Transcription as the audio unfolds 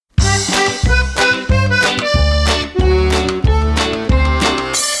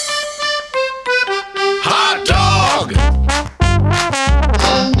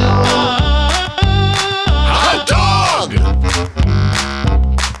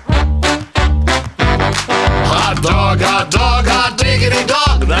hot diggity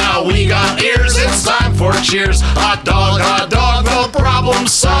dog. Now we got ears, it's time for cheers. Hot dog, no problem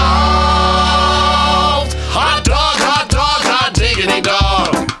solved. Hot diggity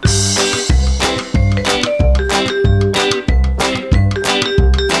dog.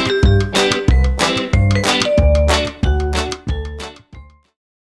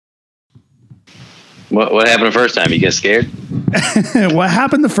 What happened the first time? You get scared? What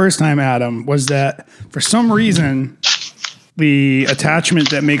happened the first time, Adam, was that for some reason, the attachment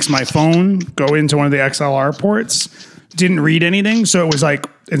that makes my phone go into one of the XLR ports didn't read anything. So it was like,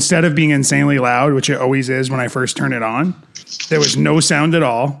 instead of being insanely loud, which it always is when I first turn it on, there was no sound at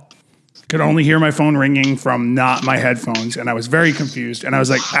all. Could only hear my phone ringing from not my headphones. And I was very confused. And I was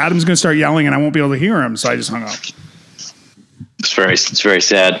like, Adam's going to start yelling and I won't be able to hear him. So I just hung up. It's very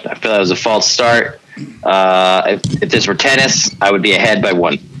sad. I feel that was a false start. If this were tennis, I would be ahead by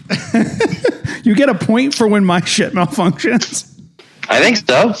 1. You get a point for when my shit malfunctions. I think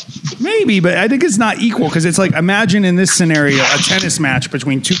so. Maybe, but I think it's not equal because it's like, imagine in this scenario, a tennis match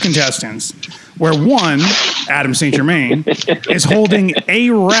between two contestants where one, Adam St. Germain, is holding a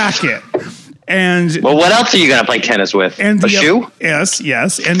racket. And well, what else are you going to play tennis with? And a shoe?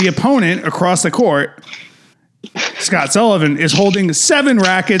 Yes. And the opponent across the court, Scott Sullivan, is holding 7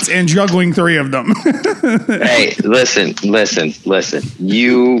 rackets and juggling 3 of them. Hey, listen.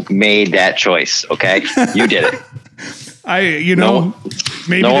 You made that choice, okay? You did it. Maybe no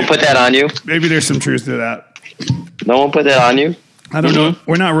one put that on you. Maybe there's some truth to that. No one put that on you. I don't know.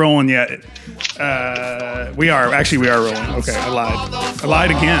 We're not rolling yet. We are rolling. Okay, I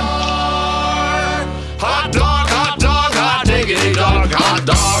lied again. Hot dog, diggity dog.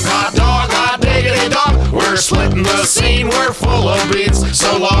 Hot diggity dog. We're splitting the scene, we're full of beats.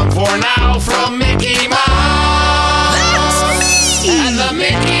 So long for now from Mickey Mouse. That's me! And the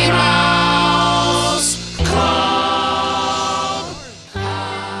Mickey Mouse Club.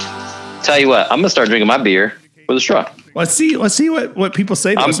 Tell you what, I'm going to start drinking my beer with a straw. Let's see what people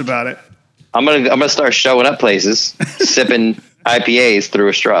say to us about it. I'm gonna start showing up places, sipping IPAs through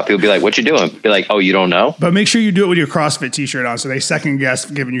a straw. People be like, "What you doing?" Be like, "Oh, you don't know." But make sure you do it with your CrossFit T-shirt on, so they second guess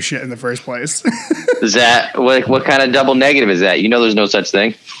giving you shit in the first place. Is that what kind of double negative is that? You know, there's no such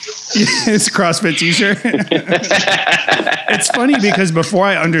thing. It's a CrossFit T-shirt. It's funny because before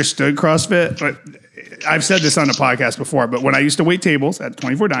I understood CrossFit, but I've said this on the podcast before, but when I used to wait tables at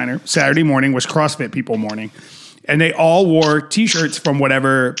 24 Diner, Saturday morning was CrossFit people morning. And they all wore T-shirts from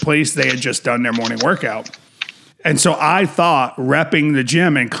whatever place they had just done their morning workout. And so I thought repping the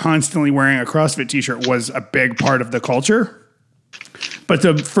gym and constantly wearing a CrossFit T-shirt was a big part of the culture. But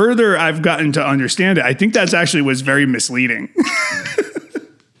the further I've gotten to understand it, I think that's actually was very misleading.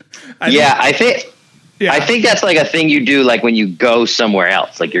 I think that's like a thing you do like when you go somewhere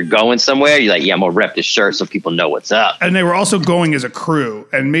else. Like you're going somewhere, you're like, yeah, I'm going to rep this shirt so people know what's up. And they were also going as a crew.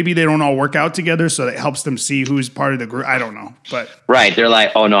 And maybe they don't all work out together, so that helps them see who's part of the group. I don't know. But right. They're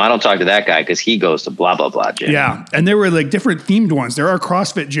like, oh, no, I don't talk to that guy because he goes to blah, blah, blah gym. Yeah. And there were like different themed ones. There are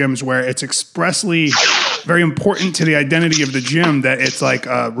CrossFit gyms where it's expressly very important to the identity of the gym that it's like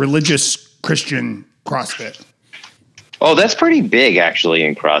a religious Christian CrossFit. Oh, that's pretty big, actually,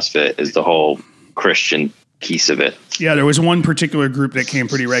 in CrossFit is the whole Christian piece of it. Yeah, there was one particular group that came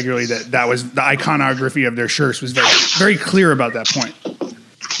pretty regularly that was the iconography of their shirts was very, very clear about that point.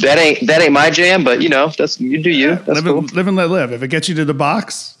 That ain't my jam, but you know, that's you do you. Yeah, that's cool. Live and let live. If it gets you to the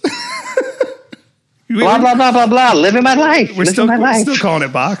box, blah blah blah blah blah. Living my life. We're still calling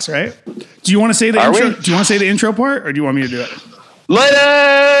it box, right? Do you want to say the intro? Do you want to say the intro part, or do you want me to do it?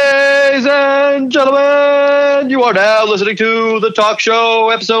 Ladies and gentlemen, you are now listening to the talk show,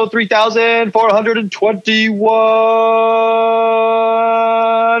 episode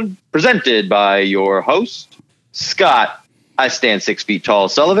 3421, presented by your host, Scott, I stand 6 feet tall,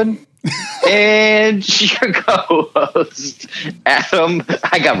 Sullivan, and your co-host, Adam,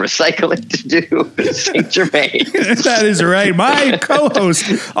 I got recycling to do, St. Germain. That is right. My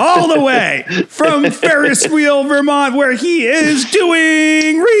co-host all the way from Ferris Wheel, Vermont, where he is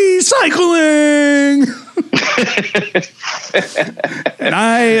doing recycling. And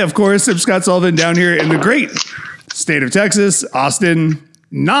I, of course, am Scott Sullivan down here in the great state of Texas, Austin,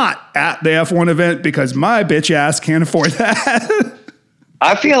 not at the F1 event because my bitch ass can't afford that.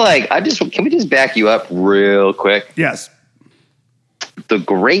 I feel like can we just back you up real quick? Yes. The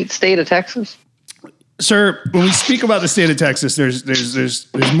great state of Texas? Sir, when we speak about the state of Texas, there's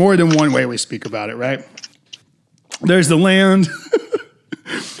more than one way we speak about it, right? There's the land,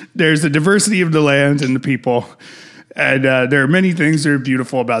 there's the diversity of the land and the people, and there are many things that are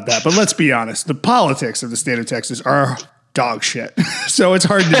beautiful about that. But let's be honest, the politics of the state of Texas are dog shit. So it's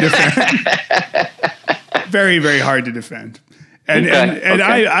hard to defend. very, very hard to defend. And Okay, and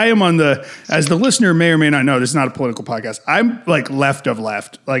okay. I am on the, as the listener may or may not know, this is not a political podcast. I'm like left of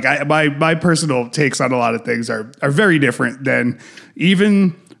left. Like my personal takes on a lot of things are very different than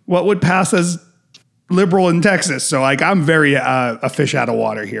even what would pass as liberal in Texas. So like I'm very a fish out of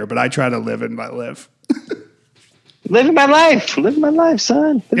water here, but I try to live and let live. Living my life,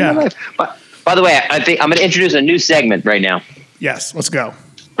 son. Living Yeah. my life. By the way, I think I'm going to introduce a new segment right now. Yes, let's go. Are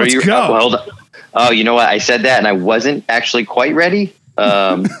Let's you? go. Hold on. Oh, you know what? I said that, and I wasn't actually quite ready.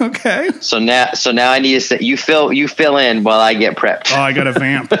 Okay. So now I need to say you fill in while I get prepped. Oh, I got a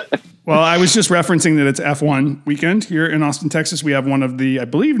vamp. Well, I was just referencing that it's F1 weekend here in Austin, Texas. We have one of the, I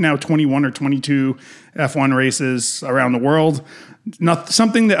believe now 21 or 22 F1 races around the world. Not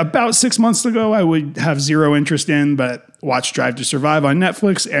something that about 6 months ago I would have zero interest in, but watched Drive to Survive on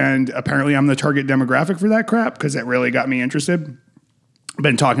Netflix, and apparently I'm the target demographic for that crap because it really got me interested. I've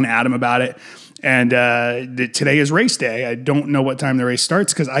been talking to Adam about it, and today is race day. I don't know what time the race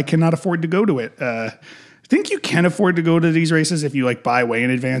starts because I cannot afford to go to it. I think you can afford to go to these races if you like buy way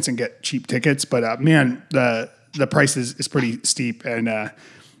in advance and get cheap tickets, but man, the price is pretty steep, and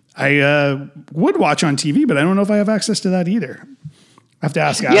I would watch on TV, but I don't know if I have access to that either. I have to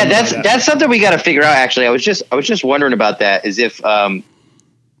ask Adam. Yeah, about that's something we got to figure out. Actually, I was just wondering about that. Is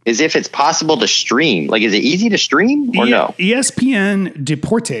if it's possible to stream? Like, is it easy to stream or no? ESPN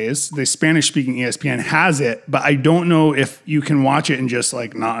Deportes, the Spanish-speaking ESPN, has it, but I don't know if you can watch it and just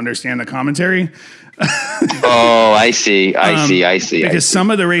like not understand the commentary. Oh, I see. Because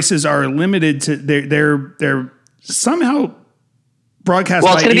some of the races are limited to they're somehow broadcast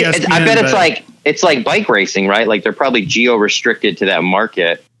Well, by it's gonna be. ESPN. I bet but it's like bike racing, right? Like they're probably geo restricted to that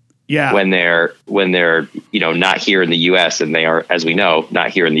market yeah, when they're not here in the U.S. and they are, as we know, not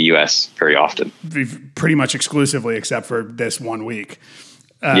here in the U.S. very often. pretty much exclusively except for this 1 week.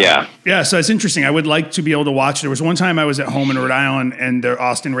 Yeah. Yeah, so it's interesting. I would like to be able to watch. There was one time I was at home in Rhode Island and the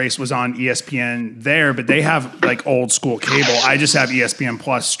Austin race was on ESPN there, but they have like old school cable. I just have ESPN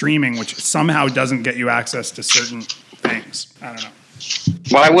Plus streaming, which somehow doesn't get you access to certain things. I don't know.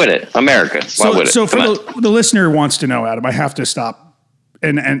 Why would it? America. Why would it? So for Come on. the listener wants to know, Adam, I have to stop.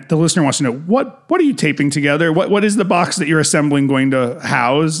 And the listener wants to know, what are you taping together? What is the box that you're assembling going to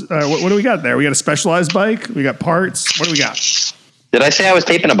house? What do we got there? We got a Specialized bike. We got parts. What do we got? Did I say I was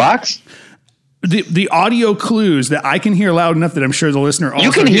taping a box? The audio clues that I can hear loud enough that I'm sure the listener also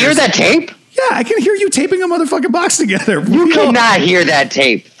You can hear hears. that tape? Yeah, I can hear you taping a motherfucking box together. You cannot hear that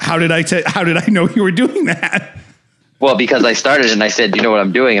tape. How did I know you were doing that? Well, because I started and I said, "Do you know what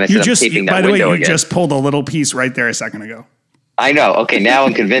I'm doing?" And I said, "I'm taping that by the way, window you again." just pulled a little piece right there a second ago. I know. Okay, now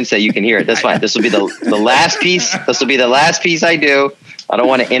I'm convinced that you can hear it. That's fine. This will be the last piece. This will be the last piece I do. I don't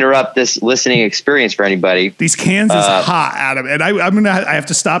want to interrupt this listening experience for anybody. These cans is hot, Adam, and I have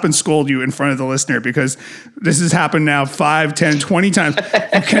to stop and scold you in front of the listener because this has happened now 5, 10, 20 times.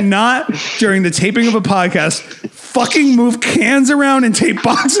 You cannot, during the taping of a podcast, fucking move cans around and tape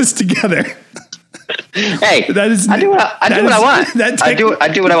boxes together. Hey, That is I do what I want. I do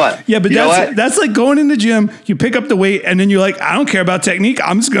what I want. Yeah, but you know what? that's like going in the gym, you pick up the weight, and then you're like, I don't care about technique.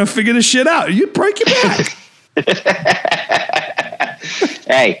 I'm just going to figure this shit out. You break your back.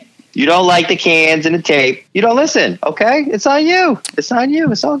 Hey, you don't like the cans and the tape. You don't listen. Okay, it's on you. It's on you.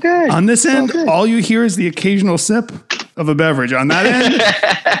 It's all good. On this It's all end, good. all you hear is the occasional sip of a beverage. On that end,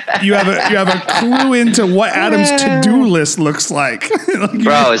 you have a clue into what Adam's to-do list looks like.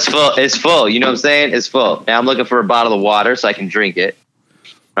 Bro, it's full. It's full. You know what I'm saying? It's full. Now I'm looking for a bottle of water so I can drink it.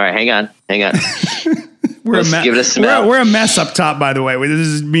 All right, hang on. Let's give it a smell. We're a mess up top, by the way. This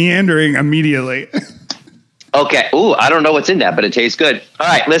is meandering immediately. Okay. Ooh, I don't know what's in that, but it tastes good. All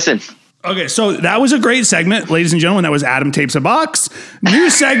right, listen. Okay, so that was a great segment, ladies and gentlemen. That was Adam Tapes a Box. New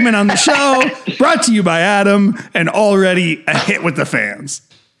segment on the show, brought to you by Adam, and already a hit with the fans.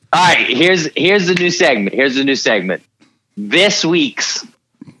 All right, here's the new segment. This week's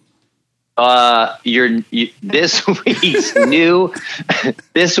this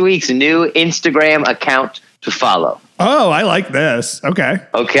week's new Instagram account to follow. Oh, I like this. Okay.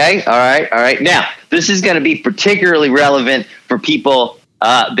 Okay. All right. Now, this is going to be particularly relevant for people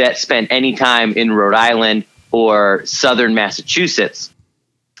that spend any time in Rhode Island or Southern Massachusetts,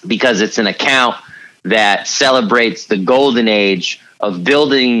 because it's an account that celebrates the golden age of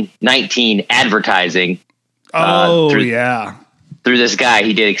Building 19 advertising. Through this guy.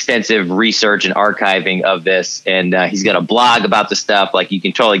 He did extensive research and archiving of this, and he's got a blog about the stuff. Like, you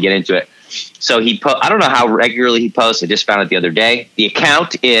can totally get into it. So I don't know how regularly he posts. I just found it the other day. The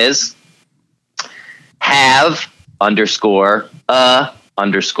account is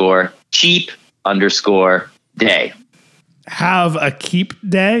have_cheap_day. Have a keep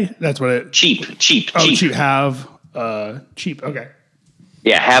day. That's what it. Cheap. Have cheap. Okay.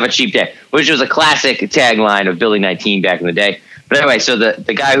 Yeah, have a cheap day, which was a classic tagline of Building 19 back in the day. But anyway, so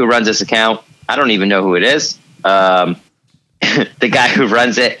the guy who runs this account, I don't even know who it is. The guy who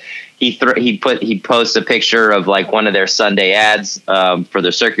runs it, he posts a picture of like one of their Sunday ads for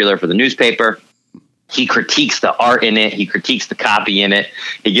the circular for the newspaper. He critiques the art in it. He critiques the copy in it.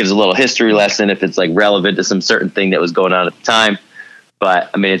 He gives a little history lesson if it's like relevant to some certain thing that was going on at the time. But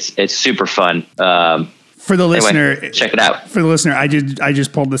I mean, it's super fun. For the listener, check it out. For the listener, I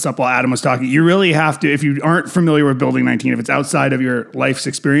just pulled this up while Adam was talking. You really have to, if you aren't familiar with Building 19, if it's outside of your life's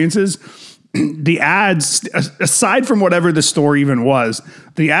experiences, the ads, aside from whatever the store even was,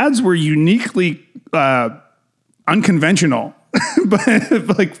 the ads were uniquely unconventional, but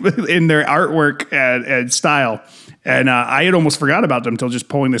like in their artwork and style. And I had almost forgot about them until just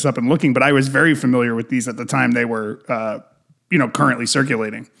pulling this up and looking. But I was very familiar with these at the time they were, currently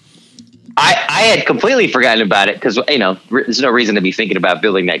circulating. I had completely forgotten about it because, there's no reason to be thinking about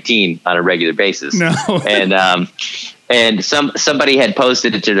Building 19 on a regular basis. No. And somebody had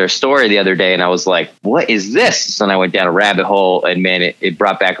posted it to their story the other day, and I was like, what is this? So then I went down a rabbit hole, and man, it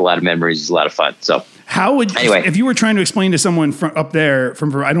brought back a lot of memories. It was a lot of fun. So how would, anyway, if you were trying to explain to someone from up there,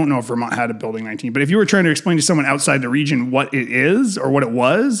 I don't know if Vermont had a Building 19, but if you were trying to explain to someone outside the region what it is or what it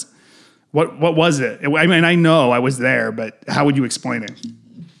was, what was it? I mean, I know I was there, but how would you explain it?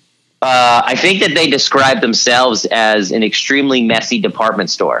 I think that they described themselves as an extremely messy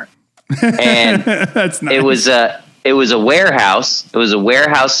department store, and that's nice. It was a warehouse. It was a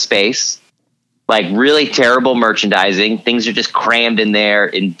warehouse space, like really terrible merchandising. Things are just crammed in there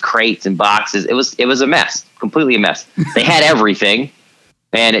in crates and boxes. It was a mess, completely a mess. They had everything,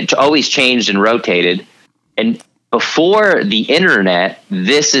 and it always changed and rotated. And before the internet,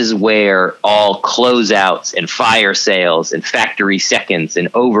 this is where all closeouts and fire sales and factory seconds and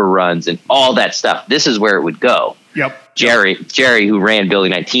overruns and all that stuff, this is where it would go. Yep. Jerry, who ran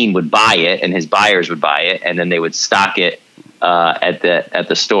Building 19, would buy it, and his buyers would buy it, and then they would stock it at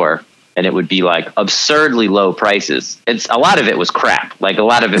the store, and it would be like absurdly low prices. A lot of it was crap. Like a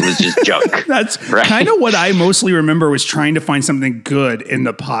lot of it was just junk. That's right? Kind of what I mostly remember was trying to find something good in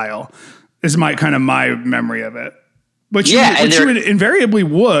the pile. Is my memory of it. But you invariably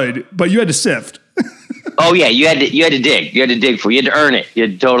would, but you had to sift. Oh yeah, you had to dig. You had to dig for. You had to earn it. You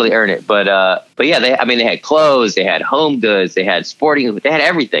had to totally earn it. But yeah, they had clothes, they had home goods, they had sporting, they had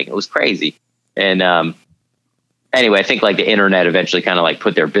everything. It was crazy. And anyway, I think like the internet eventually kind of like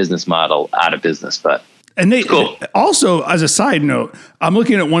put their business model out of business. But and they cool. Also, as a side note, I'm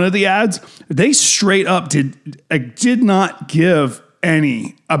looking at one of the ads. They straight up did not give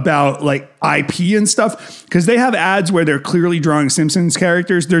any about like IP and stuff, because they have ads where they're clearly drawing Simpsons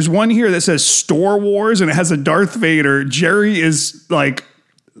characters. There's one here that says Store Wars and it has a Darth Vader. Jerry is like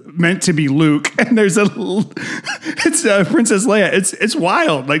meant to be Luke, and there's it's Princess Leia. It's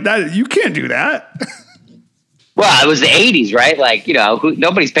wild like that. You can't do that. Well, it was the 80s, right? Like,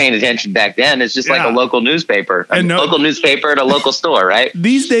 nobody's paying attention back then. It's just like a local newspaper. Local newspaper at a local store, right?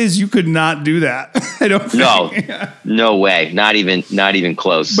 These days, you could not do that. I don't think. No way. Not even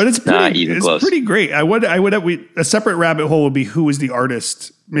close. But it's pretty great. A separate rabbit hole would be who is the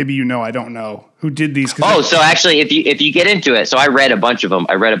artist. Maybe I don't know who did these. So actually, if you get into it, so I read a bunch of them.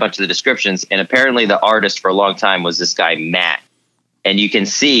 I read a bunch of the descriptions, and apparently the artist for a long time was this guy Matt, and you can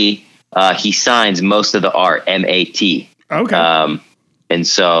see. He signs most of the art, MAT. Okay. And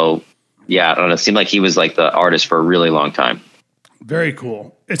so, yeah, I don't know. It seemed like he was like the artist for a really long time. Very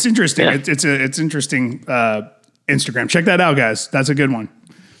cool. It's interesting. Yeah. It's interesting. Instagram. Check that out, guys. That's a good one.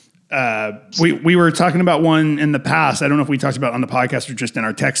 We were talking about one in the past. I don't know if we talked about it on the podcast or just in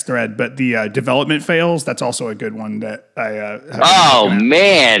our text thread, but the development fails. That's also a good one that I.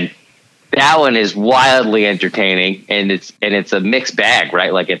 Man. That one is wildly entertaining, and it's a mixed bag,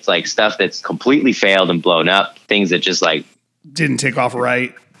 right? Like it's like stuff that's completely failed and blown up, things that just like didn't take off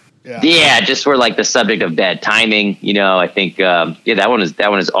right. Yeah, just were like the subject of bad timing. I think that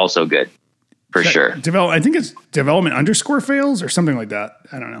one is also good for sure. I think it's development_fails or something like that.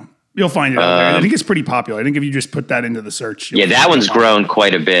 I don't know. You'll find it out there. I think it's pretty popular. I think if you just put that into the search. Yeah, that one's grown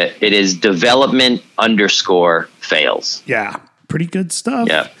quite a bit. It is development_fails. Yeah. Pretty good stuff.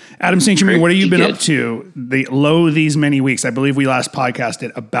 Yeah. Adam St. Germain, what have you been up to these many weeks? I believe we last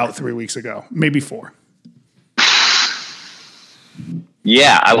podcasted about 3 weeks ago, maybe 4.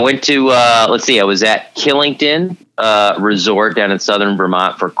 Yeah, I went to, I was at Killington Resort down in southern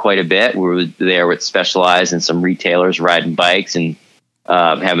Vermont for quite a bit. We were there with Specialized and some retailers riding bikes and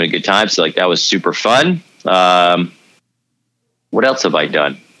having a good time. So that was super fun. What else have I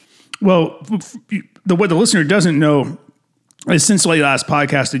done? Well, what the listener doesn't know since the last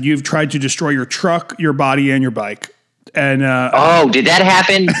podcasted, you've tried to destroy your truck, your body, and your bike. And did that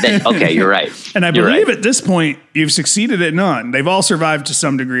happen? Okay, you're right. And I believe at this point you've succeeded at none. They've all survived to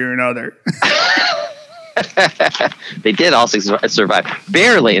some degree or another. They did all survive,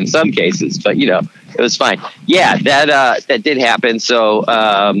 barely in some cases, but it was fine. Yeah, that did happen. So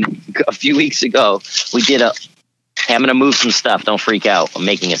a few weeks ago, we did hey, I'm going to move some stuff. Don't freak out. I'm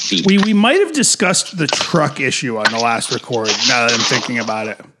making a seat. We might have discussed the truck issue on the last record. Now that I'm thinking about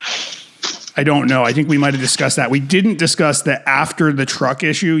it. I don't know. I think we might have discussed that. We didn't discuss that after the truck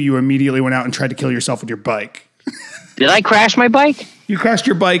issue, you immediately went out and tried to kill yourself with your bike. Did I crash my bike? You crashed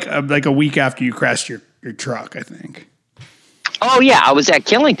your bike like a week after you crashed your truck, I think. Oh, yeah. I was at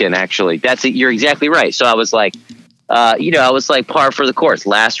Killington, actually. You're exactly right. So I was like, I was like par for the course,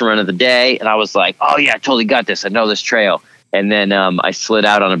 last run of the day. And I was like, oh, yeah, I totally got this. I know this trail. And then I slid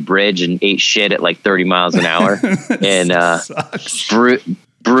out on a bridge and ate shit at like 30 miles an hour. And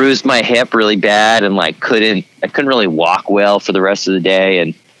bruised my hip really bad and I couldn't really walk well for the rest of the day,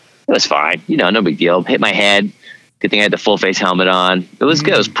 and it was fine. No big deal. Hit my head. Good thing I had the full face helmet on. It was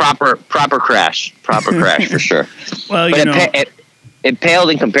good. It was proper crash for sure. Well, but it paled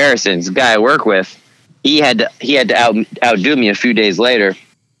in comparison. The guy I work with, he had to outdo me a few days later.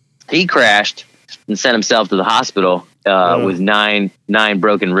 He crashed and sent himself to the hospital with nine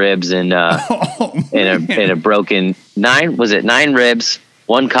broken ribs and a broken 9 ribs,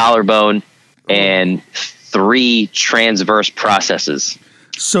 1 collarbone, and 3 transverse processes.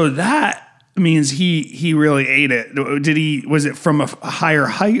 So that means he really ate it. Was it from a higher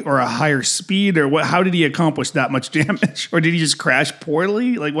height or a higher speed, or what? How did he accomplish that much damage? Or did he just crash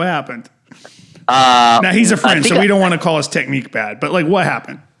poorly? Like, what happened? Now he's a friend, so we don't want to call his technique bad, but like, what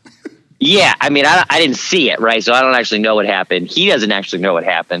happened? Yeah. I mean, I didn't see it, right? So I don't actually know what happened. He doesn't actually know what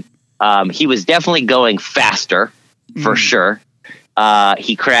happened. He was definitely going faster for sure.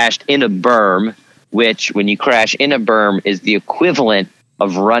 He crashed in a berm, which when you crash in a berm is the equivalent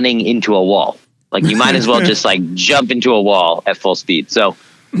of running into a wall. Like you might as well just like jump into a wall at full speed. So,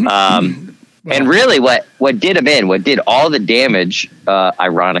 and really what did all the damage,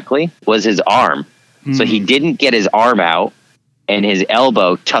 ironically, was his arm. So he didn't get his arm out and his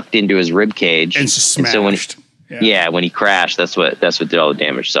elbow tucked into his rib cage. And smashed. So when he crashed, that's what did all the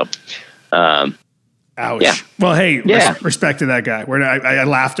damage. So, ouch. Yeah. Well, hey, respect to that guy. I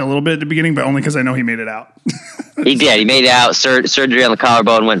laughed a little bit at the beginning, but only because I know he made it out. He did. He made it out. Surgery on the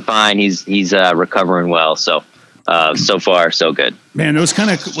collarbone went fine. He's recovering well. So so far so good. Man, those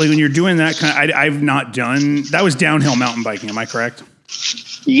kind of like when you're doing that kind of, I've not done that. Was downhill mountain biking. Am I correct?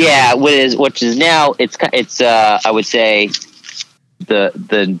 Yeah. Which is now it's I would say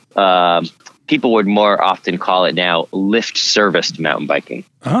the people would more often call it now lift serviced mountain biking.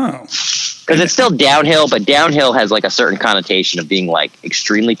 Oh. Because it's still downhill, but downhill has like a certain connotation of being like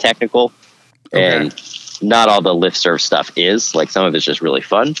extremely technical, and not all the lift serve stuff is. Like some of it's just really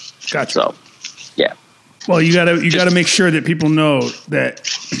fun. Gotcha. So, yeah. Well, you gotta make sure that people know that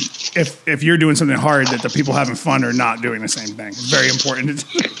if you're doing something hard, that the people having fun are not doing the same thing. It's very important.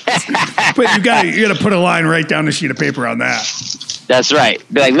 But you gotta put a line right down the sheet of paper on that. That's right.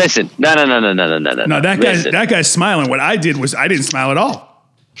 Be like, listen, no. No, that guy's smiling. What I did was I didn't smile at all.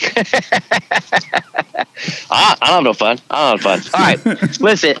 I don't have no fun. All right,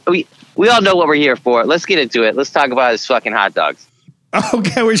 listen, we all know what we're here for. Let's get into it. Let's talk about his fucking hot dogs.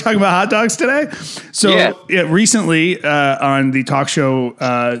 Okay, we're talking about hot dogs today. So recently on the talk show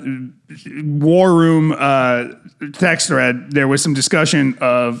War Room text thread, there was some discussion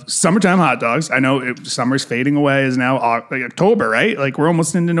of summertime hot dogs. I know summer's fading away. Is now like October, right? Like we're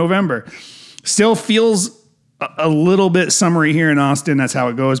almost into November. Still feels a little bit summery here in Austin. That's how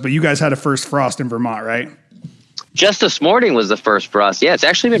it goes. But you guys had a first frost in Vermont, right? Just this morning was the first frost. Yeah, it's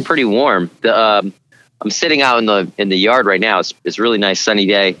actually been pretty warm. I'm sitting out in the yard right now. It's a really nice sunny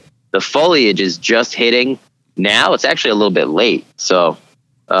day. The foliage is just hitting now. It's actually a little bit late. So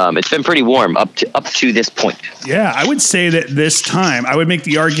it's been pretty warm up to this point. Yeah, I would say that this time, I would make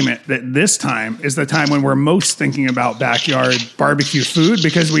the argument that this time is the time when we're most thinking about backyard barbecue food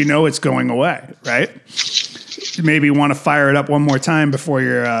because we know it's going away, right? You maybe want to fire it up one more time before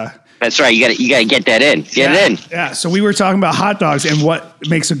you're... That's right. You gotta get that in. Get it in. Yeah. So we were talking about hot dogs and what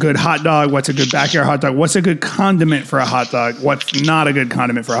makes a good hot dog. What's a good backyard hot dog? What's a good condiment for a hot dog? What's not a good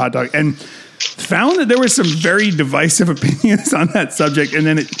condiment for a hot dog? And found that there were some very divisive opinions on that subject. And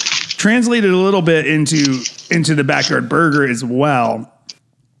then it translated a little bit into the backyard burger as well.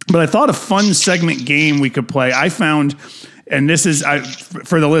 But I thought a fun segment game we could play. I found... And this is,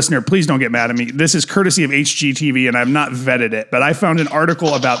 for the listener, please don't get mad at me. This is courtesy of HGTV, and I've not vetted it. But I found an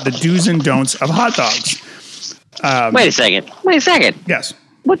article about the do's and don'ts of hot dogs. Wait a second. Yes.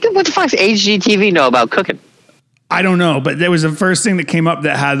 What the fuck does HGTV know about cooking? I don't know, but there was the first thing that came up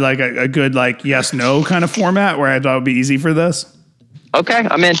that had like a good like yes no kind of format where I thought it would be easy for this. Okay,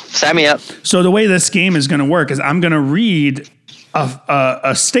 I'm in. Sign me up. So the way this game is going to work is I'm going to read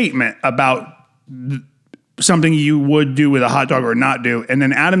a statement about something you would do with a hot dog or not do, and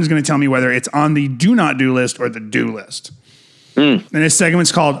then Adam's going to tell me whether it's on the do not do list or the do list. And this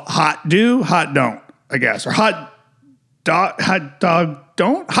segment's called Hot Do, Hot Don't, I guess, or Hot Dog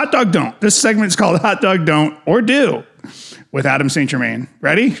Don't. This segment's called Hot Dog Don't or Do with Adam St. Germain.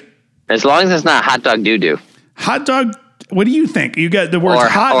 Ready? As long as it's not hot dog doo-doo. Hot dog. What do you think? You got the word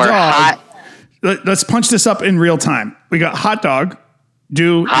hot or dog. hot. Let's punch this up in real time. We got hot dog,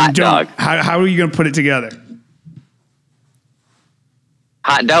 do, Hot and don't. dog. How are you going to put it together?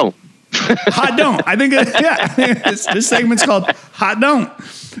 Hot don't. Hot don't. I think, this segment's called Hot Don't.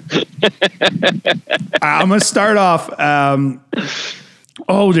 I'm going to start off.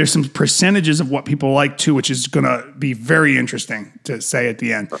 There's some percentages of what people like too, which is going to be very interesting to say at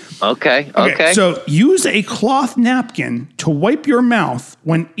the end. Okay. So use a cloth napkin to wipe your mouth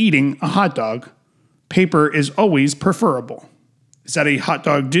when eating a hot dog. Paper is always preferable. Is that a hot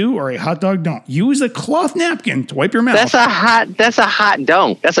dog do or a hot dog don't? Use a cloth napkin to wipe your mouth. That's a hot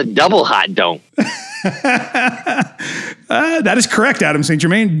don't. That's a double hot don't. That is correct, Adam St.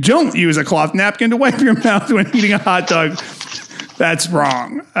 Germain. Don't use a cloth napkin to wipe your mouth when eating a hot dog. That's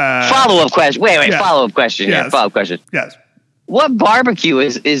wrong. Follow-up question. Wait. Yeah. Follow-up question. Yes. Yeah, follow-up question. Yes. What barbecue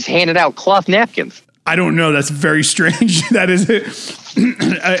is handed out cloth napkins? I don't know. That's very strange. That is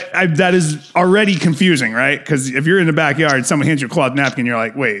that is already confusing, right? Because if you're in the backyard, someone hands you a cloth napkin, you're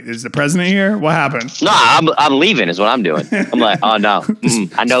like, wait, is the president here? What happened? No, I'm leaving is what I'm doing. I'm like, oh no.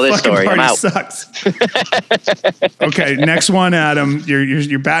 I know this Fucking story. I'm party out. sucks. Okay, next one, Adam.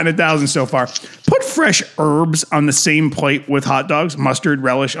 You're batting 1,000 so far. Put fresh herbs on the same plate with hot dogs. Mustard,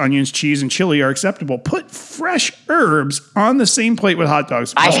 relish, onions, cheese, and chili are acceptable. Put fresh herbs on the same plate with hot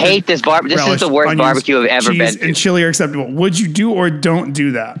dogs. I Mustard, hate this bar. This is relish, the worst onions, barbecue I've ever cheese, been to. and chili are acceptable. Would you do or don't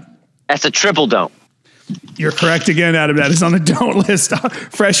do that? That's a triple don't. You're correct again, Adam. That is on the don't list.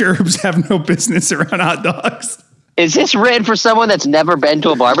 Fresh herbs have no business around hot dogs. Is this written for someone that's never been to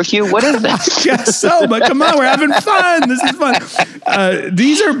a barbecue? What is this? Guess so, but come on, we're having fun. This is fun.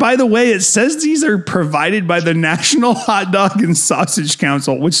 These are, by the way, it says these are provided by the National Hot Dog and Sausage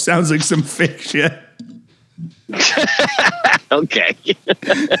Council, which sounds like some fake shit. Okay.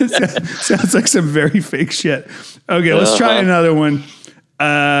 Sounds like some very fake shit. Okay, let's try another one.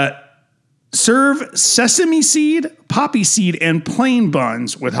 Serve sesame seed, poppy seed, and plain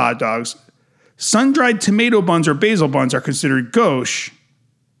buns with hot dogs. Sun-dried tomato buns or basil buns are considered gauche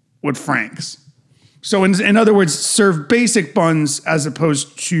with Frank's. So in other words, serve basic buns as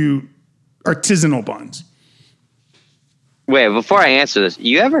opposed to artisanal buns. Wait, before I answer this,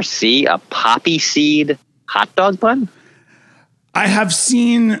 you ever see a poppy seed hot dog bun? I have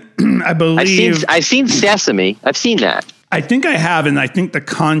seen, I believe. I've seen sesame. I've seen that. I think I have, and I think the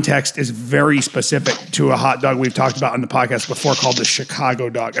context is very specific to a hot dog we've talked about on the podcast before called the Chicago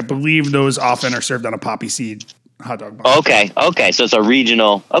dog. I believe those often are served on a poppy seed hot dog bun. Okay. So it's a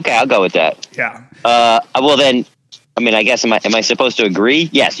regional. Okay, I'll go with that. Yeah. Well then, I mean, I guess am I supposed to agree?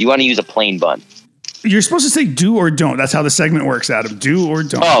 Yes, you want to use a plain bun. You're supposed to say do or don't. That's how the segment works, Adam. Do or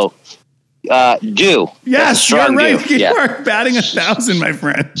don't. Oh, do. Yes, you're Strong right. do. You Yeah. are batting 1,000, my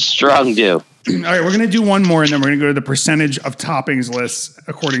friend. Strong do. All right, we're going to do one more, and then we're going to go to the percentage of toppings lists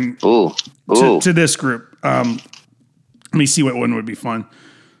according Ooh. to this group. Let me see what one would be fun.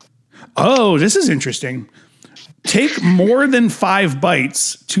 Oh, this is interesting. Take more than 5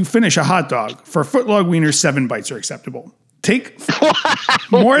 bites to finish a hot dog. For footlong wieners, 7 bites are acceptable. Take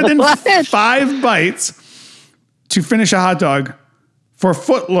more than 5 bites to finish a hot dog. For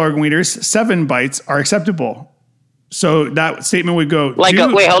footlong wieners, 7 bites are acceptable. So that statement would go Wait,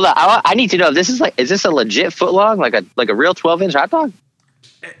 hold on. I need to know. Is this a legit footlong, like a real 12-inch hot dog?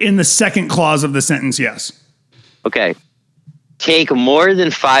 in the second clause of the sentence. Yes. Okay. Take more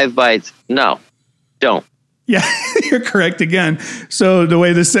than 5 bites. No, don't. Yeah, you're correct again. So the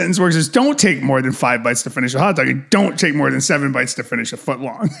way this sentence works is don't take more than 5 bites to finish a hot dog, and don't take more than 7 bites to finish a foot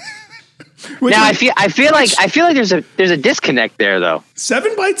long. Now I feel like there's a disconnect there though.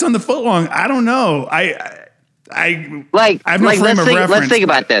 7 bites on the foot long. I don't know. I have no frame of reference.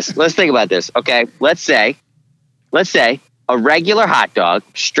 Let's think about this. Okay. Let's say a regular hot dog,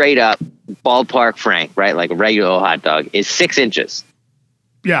 straight up ballpark Frank, right? Like a regular hot dog is 6 inches.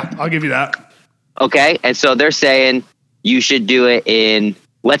 Yeah, I'll give you that. Okay. And so they're saying you should do it in,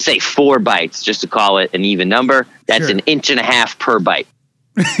 let's say 4 bites, just to call it an even number. That's Sure. 1.5 inches per bite.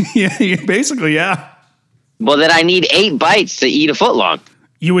 Yeah, basically, yeah. Well, then I need 8 bites to eat a foot long.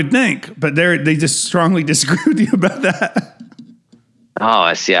 You would think, but they just strongly disagree with you about that. Oh,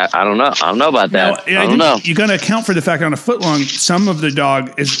 I see. I don't know. I don't know about that. Now, I don't know. You got to account for the fact on a foot long, some of the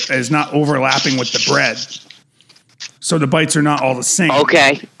dog is not overlapping with the bread, so the bites are not all the same.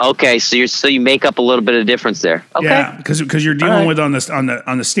 Okay. So you make up a little bit of difference there. Okay. Yeah, because you're dealing with on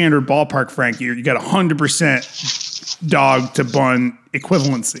the standard ballpark, Frank. You got 100% dog to bun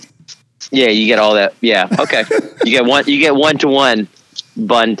equivalency. Yeah, you get all that. Yeah. Okay. You get 1-to-1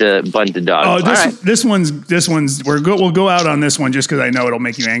 bun to dog. Oh, All right. this one's we'll go out on this one just because I know it'll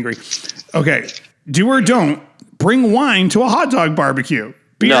make you angry. Okay, do or don't bring wine to a hot dog barbecue.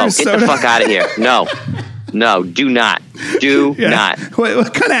 Beer, No, get soda. the fuck out of here. No, do not. Do not.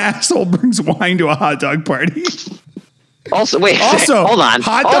 What kind of asshole brings wine to a hot dog party? Also, wait. Also, hold on.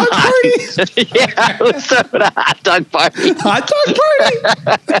 hot Hold dog on. party? Yeah, let's start with a hot dog party. Hot dog party?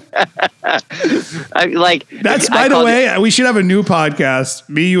 That's, by the way, we should have a new podcast.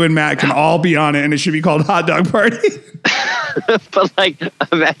 Me, you, and Matt can all be on it, and it should be called Hot Dog Party. But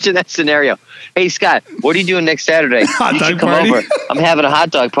imagine that scenario. Hey, Scott, what are you doing next Saturday? Hot you dog should come party. over. I'm having a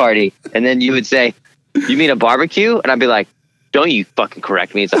hot dog party. And then you would say, you mean a barbecue? And I'd be like, don't you fucking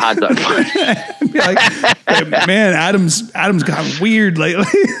correct me. It's a hot dog party. Be like, man, Adam's got weird lately.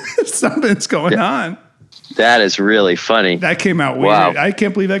 Something's going on. That is really funny. That came out weird. Wow. I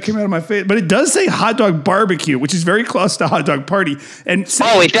can't believe that came out of my face. But it does say hot dog barbecue, which is very close to hot dog party. And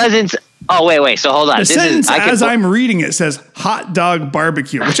it doesn't. Oh, wait. So hold on. the sentence as I'm reading it says hot dog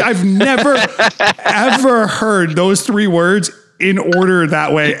barbecue, which I've never, ever heard those 3 words in order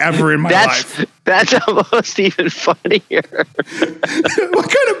that way ever in my life. That's almost even funnier. What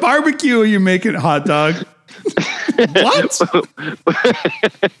kind of barbecue are you making, hot dog? What? What are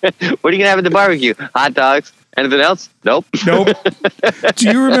you going to have at the barbecue? Hot dogs? Anything else? Nope. Do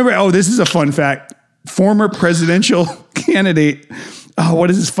you remember? Oh, this is a fun fact. Former presidential candidate. Oh, what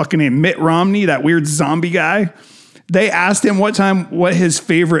is his fucking name? Mitt Romney, that weird zombie guy. They asked him what his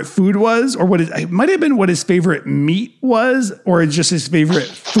favorite food was, or it might have been what his favorite meat was, or just his favorite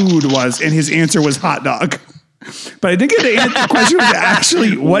food was. And his answer was hot dog. But I think the question was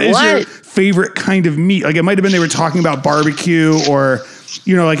actually, what is your favorite kind of meat? Like, it might have been they were talking about barbecue, or,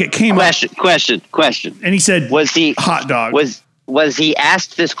 it came up. Question. And he said, was he hot dog? Was he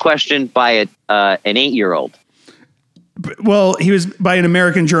asked this question by an 8-year-old? Well, he was by an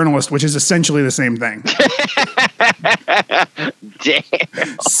American journalist, which is essentially the same thing. Damn.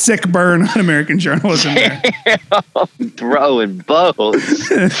 Sick burn on American journalism there. Throwing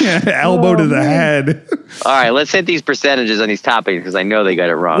bows. Elbow to the head. All right, let's hit these percentages on these topics because I know they got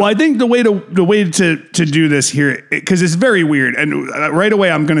it wrong. Well, I think the way to do this here, because it's very weird, and right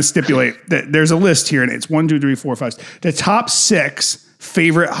away I'm going to stipulate that there's a list here, and it's 1, 2, 3, 4, 5. The top 6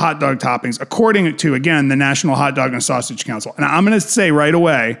 favorite hot dog toppings, according to, again, the National Hot Dog and Sausage Council. And I'm going to say right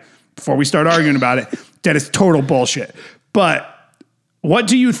away, before we start arguing about it, that it's total bullshit. But what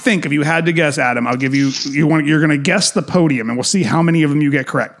do you think, if you had to guess, Adam? I'll give you're going to guess the podium, and we'll see how many of them you get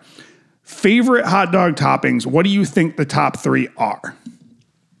correct. Favorite hot dog toppings, what do you think the top 3 are?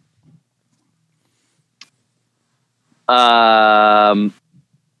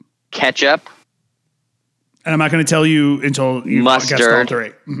 Ketchup. And I'm not going to tell you until you guessed all 3.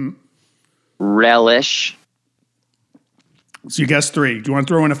 Mm-hmm. Relish. So you guessed 3. Do you want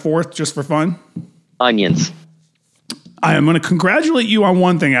to throw in a 4th just for fun? Onions. I am going to congratulate you on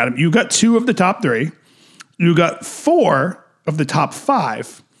one thing, Adam. You got 2 of the top 3. You got 4 of the top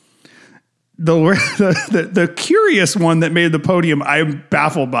 5. The curious one that made the podium, I'm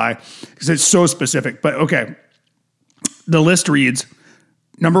baffled by because it's so specific. But okay, the list reads: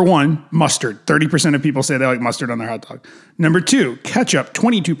 number 1, mustard. 30% of people say they like mustard on their hot dog. Number 2, ketchup.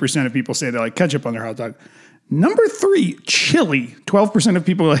 22% of people say they like ketchup on their hot dog. Number 3, chili. 12% of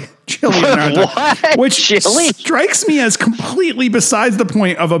people like chili on their hot dog. What? Which Chili? strikes me as completely besides the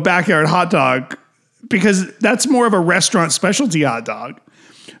point of a backyard hot dog, because that's more of a restaurant specialty hot dog.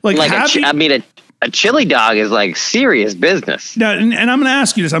 A chili dog is like serious business. Now, and I'm going to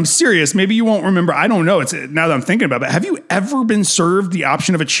ask you this. I'm serious. Maybe you won't remember. I don't know. It's now that I'm thinking about it. Have you ever been served the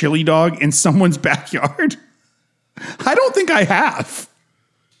option of a chili dog in someone's backyard? I don't think I have.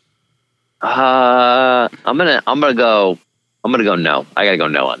 I'm gonna go no. I gotta go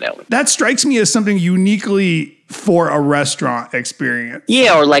no on that one. That strikes me as something uniquely for a restaurant experience.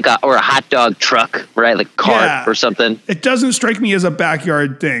 Yeah, or a hot dog truck, right? Like cart or something. It doesn't strike me as a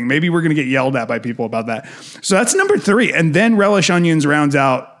backyard thing. Maybe we're gonna get yelled at by people about that. So that's number 3, and then relish onions rounds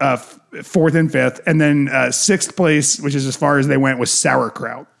out 4th and 5th, and then 6th place, which is as far as they went, was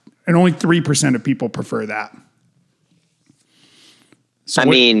sauerkraut, and only 3% of people prefer that. So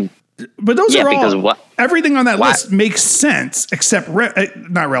But those Yeah, are because all, what? everything on that Why? list makes sense except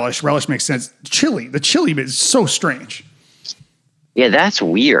not relish. Relish makes sense. Chili. The chili bit is so strange. Yeah, that's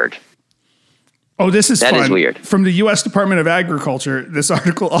weird. Oh, this is That fun. is weird. From the U.S. Department of Agriculture, this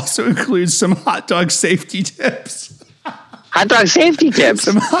article also includes some hot dog safety tips. Hot dog safety tips.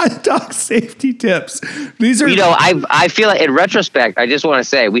 Some hot dog safety tips. These are, You know, I feel like in retrospect, I just want to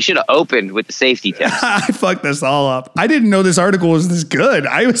say we should have opened with the safety tips. I fucked this all up. I didn't know this article was this good.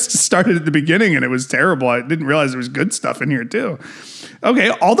 I was started at the beginning and it was terrible. I didn't realize there was good stuff in here too. Okay,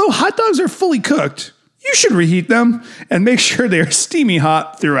 although hot dogs are fully cooked, you should reheat them and make sure they are steamy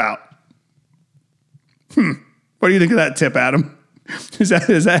hot throughout. What do you think of that tip, Adam? Does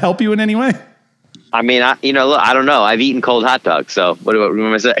that help you in any way? I mean, look, I don't know. I've eaten cold hot dogs, so what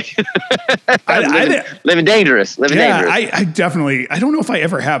am I say? Living dangerous. Living dangerous. I definitely, I don't know if I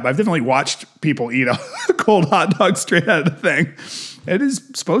ever have, but I've definitely watched people eat a cold hot dog straight out of the thing. It is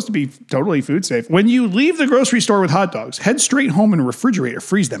supposed to be totally food safe. When you leave the grocery store with hot dogs, head straight home and refrigerate or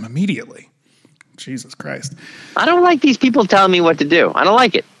freeze them immediately. Jesus Christ. I don't like these people telling me what to do. I don't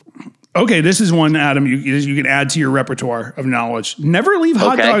like it. Okay, this is one, Adam, you can add to your repertoire of knowledge. Never leave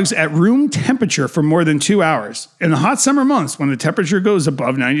hot dogs at room temperature for more than 2 hours. In the hot summer months, when the temperature goes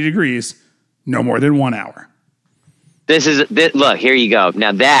above 90 degrees, no more than 1 hour. Look, here you go.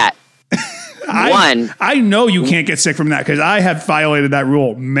 Now that, I know you can't get sick from that because I have violated that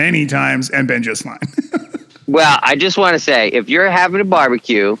rule many times and been just fine. well, I just want to say, if you're having a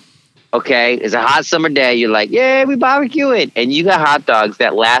barbecue, okay, it's a hot summer day, you're like, yeah, we barbecuing, and you got hot dogs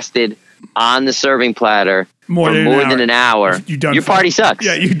that lasted on the serving platter more than an hour. Your party sucks.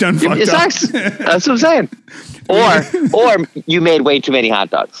 Yeah, you done fucked It up. sucks. That's what I'm saying. Or you made way too many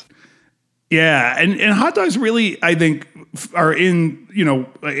hot dogs. Yeah, and hot dogs really, I think, are in,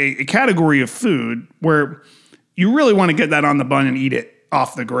 a category of food where you really want to get that on the bun and eat it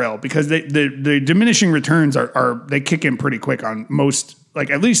off the grill because the diminishing returns are they kick in pretty quick on most, like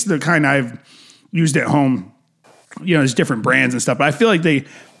at least the kind I've used at home. There's different brands and stuff, but I feel like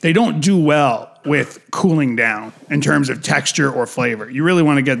they don't do well with cooling down in terms of texture or flavor. You really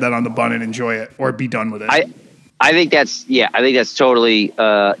want to get that on the bun and enjoy it or be done with it. I think that's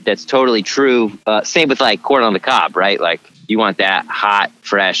totally true. Same with like corn on the cob, right? Like you want that hot,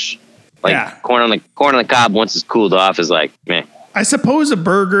 fresh, like corn on the cob once it's cooled off is like, meh. I suppose a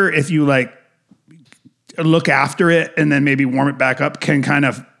burger, if you like look after it and then maybe warm it back up, can kind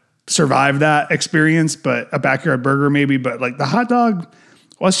of survive that experience, but a backyard burger maybe, but like the hot dog,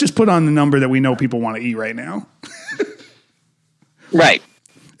 let's just put on the number that we know people want to eat right now. Right.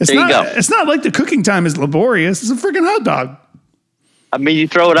 There you go. It's not like the cooking time is laborious. It's a freaking hot dog. I mean, you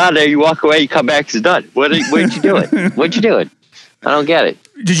throw it on there, you walk away, you come back, it's done. What are you doing? What you doing? I don't get it.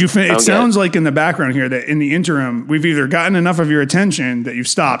 Did you finish? It sounds like in the background here that in the interim, we've either gotten enough of your attention that you've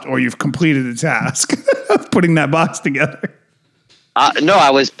stopped or you've completed the task of putting that box together. No,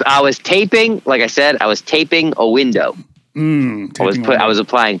 I was taping. Like I said, I was taping a window. I was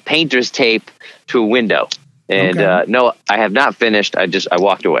applying painter's tape to a window, and no, I have not finished. I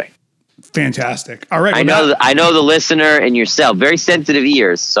walked away. Fantastic. All right. I know the listener and yourself, very sensitive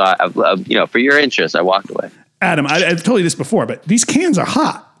ears. So for your interest, I walked away. Adam, I've told you this before, but these cans are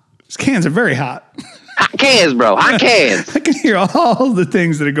hot. These cans are very hot. Hot cans, bro. Hot cans. I can hear all the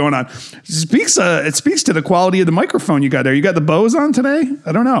things that are going on. It speaks to the quality of the microphone you got there. You got the Bose on today?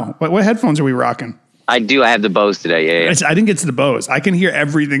 I don't know. What headphones are we rocking? I do. I have the Bose today. Yeah. I didn't get to the Bose. I can hear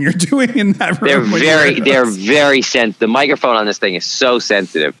everything you're doing in that room. They're very sensitive. The microphone on this thing is so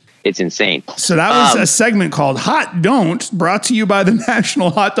sensitive. It's insane. So that was a segment called Hot Don't, brought to you by the National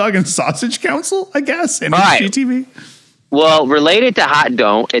Hot Dog and Sausage Council, I guess, and HGTV. Well, related to Hot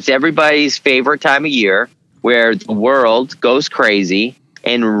Don't, it's everybody's favorite time of year where the world goes crazy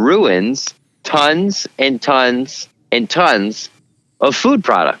and ruins tons and tons and tons of food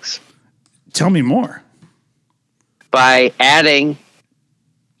products. Tell me more. By adding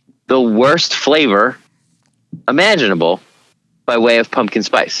the worst flavor imaginable by way of pumpkin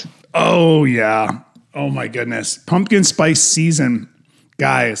spice. Oh, yeah. Oh, my goodness. Pumpkin spice season.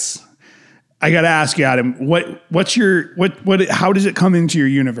 Guys, I got to ask you, Adam, how does it come into your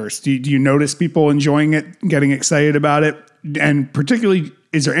universe? Do you notice people enjoying it, getting excited about it? And particularly,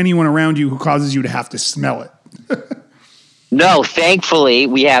 is there anyone around you who causes you to have to smell it? No, thankfully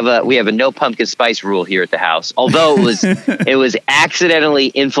we have a no pumpkin spice rule here at the house. Although it was accidentally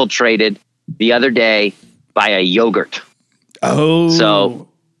infiltrated the other day by a yogurt. Oh, so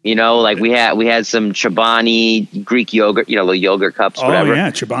like we had some Chobani Greek yogurt, little yogurt cups, whatever. Oh yeah,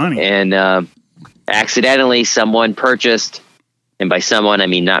 Chobani. And accidentally someone purchased, and by someone I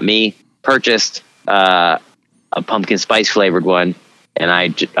mean not me, purchased a pumpkin spice flavored one, And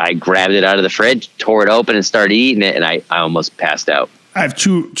I grabbed it out of the fridge, tore it open, and started eating it, and I almost passed out. I have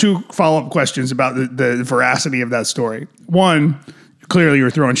two follow-up questions about the veracity of that story. One, clearly you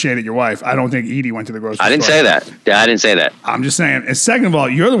were throwing shade at your wife. I don't think Edie went to the grocery store. I didn't say that. I didn't say that. I'm just saying. And second of all,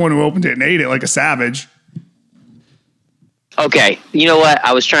 you're the one who opened it and ate it like a savage. Okay, you know what?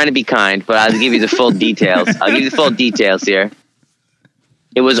 I was trying to be kind, but I'll give you the full details. I'll give you the full details here.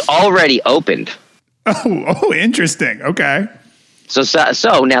 It was already opened. Oh, interesting. Okay.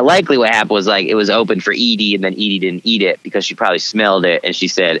 So now likely what happened was like it was open for Edie, and then Edie didn't eat it because she probably smelled it, and she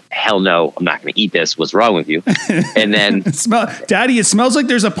said, "Hell no, I'm not going to eat this. What's wrong with you?" And then, Daddy, it smells like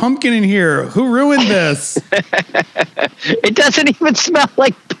there's a pumpkin in here. Who ruined this? It doesn't even smell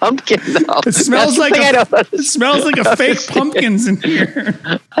like pumpkin though. It smells like a fake pumpkin's in here.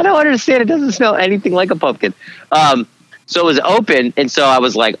 I don't understand. It doesn't smell anything like a pumpkin. So it was open, and so I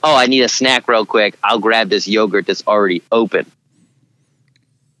was like, "Oh, I need a snack real quick. I'll grab this yogurt that's already open."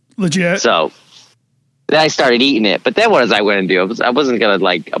 Legit. So then I started eating it. But then what was I going to do? I wasn't going to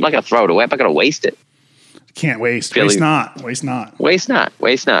I'm not going to throw it away. I'm not going to waste it. Can't waste. Waste not.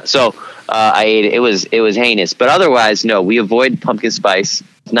 So I ate it. It was heinous. But otherwise, no, we avoid pumpkin spice.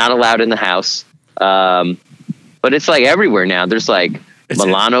 It's not allowed in the house. But it's like everywhere now. There's like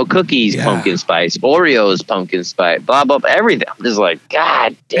Milano cookies, pumpkin spice, Oreos, pumpkin spice, blah, blah, blah, everything. I'm just like,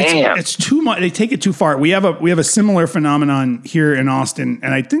 God damn. It's too much. They take it too far. We have a similar phenomenon here in Austin,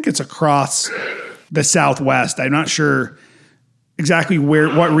 and I think it's across the Southwest. I'm not sure exactly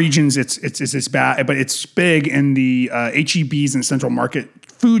what regions it's bad, but it's big in the HEBs and Central Market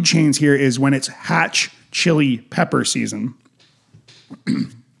food chains here is when it's Hatch chili pepper season.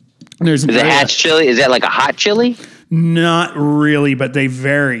 Is it Hatch chili? Is that like a hot chili? Not really, but they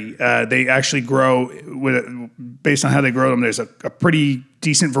vary. They actually grow based on how they grow them. There's a pretty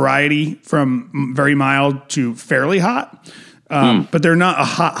decent variety from very mild to fairly hot, but they're not a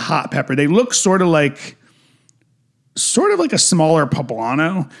hot pepper. They look sort of like a smaller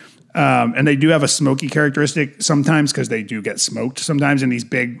poblano, and they do have a smoky characteristic sometimes because they do get smoked sometimes in these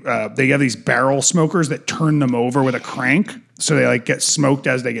big. They have these barrel smokers that turn them over with a crank, so they like get smoked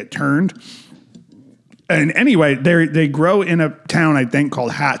as they get turned. And anyway, they grow in a town, I think,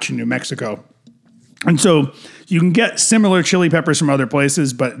 called Hatch in New Mexico. And so you can get similar chili peppers from other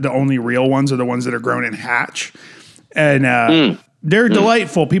places, but the only real ones are the ones that are grown in Hatch. And they're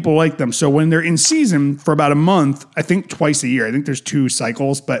delightful. People like them. So when they're in season for about a month, I think twice a year, I think there's 2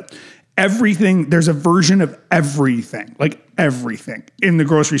 cycles, but there's a version of everything, like everything in the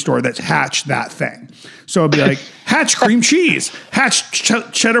grocery store that's Hatch that thing. So it'd be like Hatch cream cheese, Hatch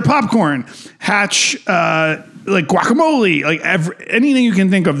cheddar popcorn, Hatch like guacamole, like anything you can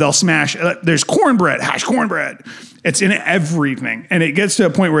think of, they'll smash. There's cornbread, Hatch cornbread. It's in everything. And it gets to a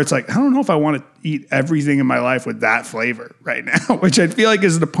point where it's like, I don't know if I want to eat everything in my life with that flavor right now, which I feel like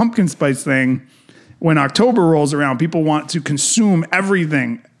is the pumpkin spice thing. When October rolls around, people want to consume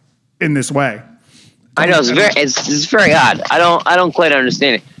everything in this way. I know it's very odd. I don't quite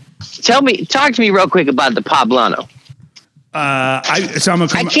understand it. Talk to me real quick about the poblano. I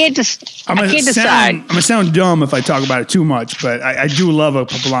can't decide. I'm gonna sound dumb if I talk about it too much, but I do love a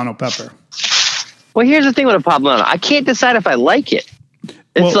poblano pepper. Well, here's the thing with a poblano. I can't decide if I like it.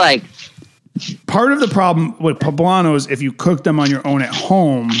 It's like part of the problem with poblanos, if you cook them on your own at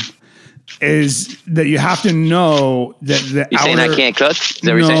home, is that you have to know that You're saying I can't cook? Is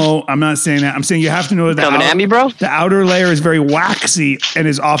that what you're saying? No, I'm not saying that. I'm saying you have to know that coming at me, bro? The outer layer is very waxy and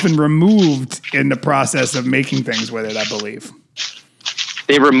is often removed in the process of making things with it, I believe.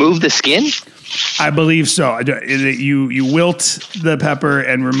 They remove the skin? I believe so. You wilt the pepper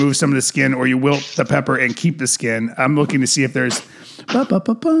and remove some of the skin, or you wilt the pepper and keep the skin. I'm looking to see if there's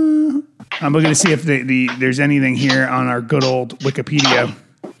there's anything here on our good old Wikipedia.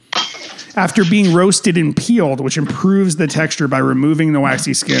 After being roasted and peeled, which improves the texture by removing the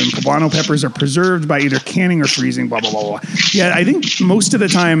waxy skin, poblano peppers are preserved by either canning or freezing, blah, blah, blah, blah. Yeah, I think most of the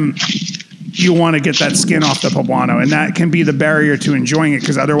time you want to get that skin off the poblano, and that can be the barrier to enjoying it,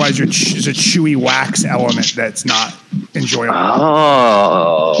 because otherwise there's a chewy wax element that's not enjoyable.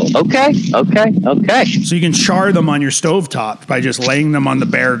 Oh, okay. So you can char them on your stovetop by just laying them on the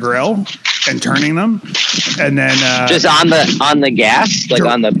bare grill and turning them, and then just on the gas, like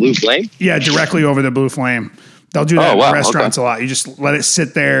on the blue flame. Yeah, directly over the blue flame. They'll do that in restaurants a lot. You just let it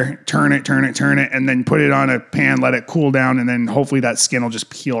sit there, turn it, and then put it on a pan, let it cool down, and then hopefully that skin will just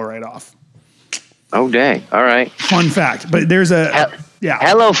peel right off. Oh, dang. All right. Fun fact. But there's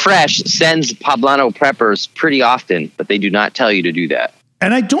HelloFresh sends poblano peppers pretty often, but they do not tell you to do that.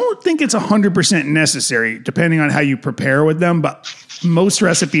 And I don't think it's 100% necessary, depending on how you prepare with them. But most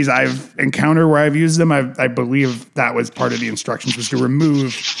recipes I've encountered where I've used them, I believe that was part of the instructions, was to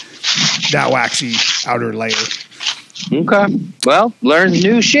remove that waxy outer layer. Okay. Well, learn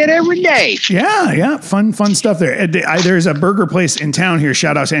new shit every day. Yeah. Fun stuff there. There's a burger place in town here.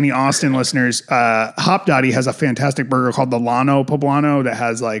 Shout out to any Austin listeners. Hop Dottie has a fantastic burger called the Llano Poblano that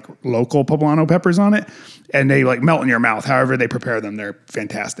has like local poblano peppers on it. And they like melt in your mouth. However they prepare them, they're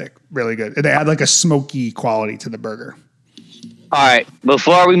fantastic. Really good. They add like a smoky quality to the burger. All right.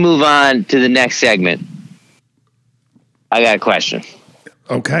 Before we move on to the next segment, I got a question.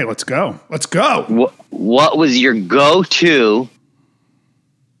 Okay, let's go. What was your go-to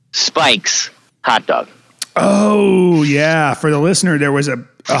Spike's hot dog? Oh, yeah. For the listener, there was a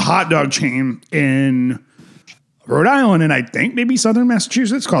hot dog chain in Rhode Island and I think maybe Southern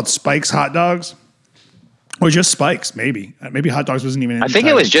Massachusetts called Spike's Hot Dogs. Or just Spike's, maybe. Maybe hot dogs wasn't even in I think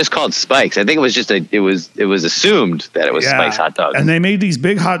it was just called Spike's. I think it was just it was assumed that it was Spike's hot dogs. And they made these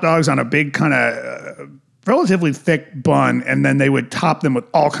big hot dogs on a big kind of relatively thick bun, and then they would top them with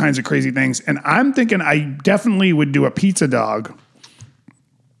all kinds of crazy things. And I'm thinking I definitely would do a pizza dog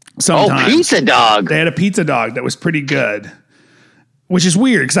sometimes. Oh, pizza dog. They had a pizza dog that was pretty good, which is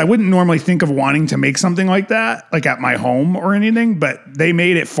weird because I wouldn't normally think of wanting to make something like that, like at my home or anything, but they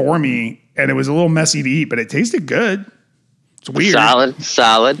made it for me, and it was a little messy to eat, but it tasted good. It's weird.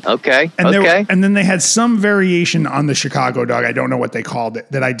 Solid. Okay. And then they had some variation on the Chicago dog. I don't know what they called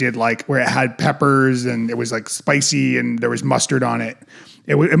it that I did like, where it had peppers and it was like spicy and there was mustard on it.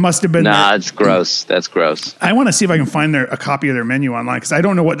 It must have been. Nah, it's gross. That's gross. I want to see if I can find a copy of their menu online because I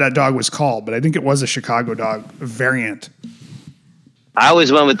don't know what that dog was called, but I think it was a Chicago dog variant. I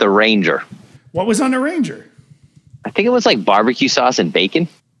always went with the Ranger. What was on the Ranger? I think it was like barbecue sauce and bacon.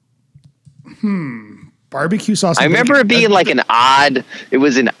 Barbecue sauce. I remember it being like an odd. It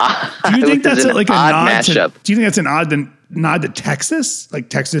was an odd. Do you think that's like a odd nod mashup? do you think that's an odd nod to Texas, like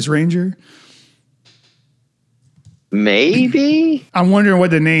Texas Ranger? Maybe. I'm wondering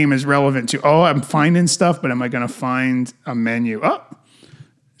what the name is relevant to. Oh, I'm finding stuff, but am I going to find a menu? Oh,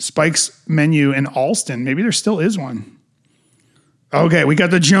 Spike's menu in Alston. Maybe there still is one. Okay, we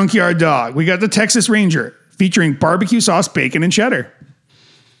got the Junkyard Dog. We got the Texas Ranger featuring barbecue sauce, bacon, and cheddar.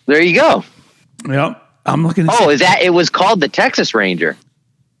 There you go. Yep. I'm looking at it was called the Texas Ranger.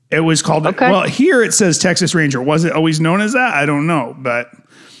 It was called well, here it says Texas Ranger. Was it always known as that? I don't know, but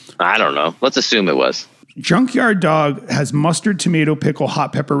I don't know. Let's assume it was. Junkyard Dog has mustard, tomato, pickle,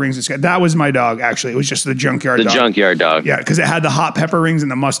 hot pepper rings. That was my dog, actually. It was just the Junkyard Dog. The Junkyard Dog. Yeah, because it had the hot pepper rings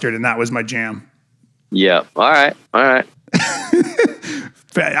and the mustard, and that was my jam. Yeah. All right.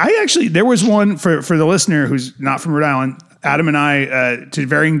 There was one for the listener who's not from Rhode Island. Adam and I, to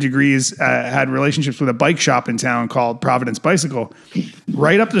varying degrees, had relationships with a bike shop in town called Providence Bicycle,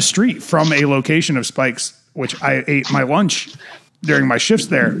 right up the street from a location of Spike's, which I ate my lunch during my shifts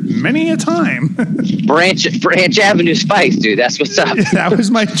there many a time. Branch Avenue Spikes, dude. That's what's up. That was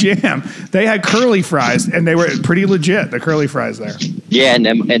my jam. They had curly fries, and they were pretty legit, the curly fries there. Yeah, and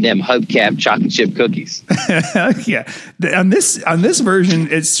them hubcap chocolate chip cookies. Yeah. On this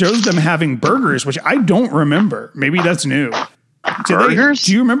version, it shows them having burgers, which I don't remember. Maybe that's new. Burgers?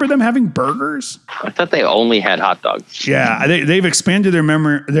 Do you remember them having burgers? I thought they only had hot dogs. Yeah, they've expanded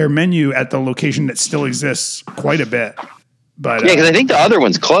their menu at the location that still exists quite a bit. But yeah, because I think the other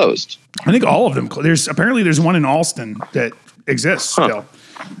one's closed. I think all of them. There's one in Alston that exists still. Okay.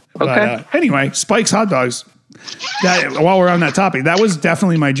 But, anyway, Spike's hot dogs. While we're on that topic, that was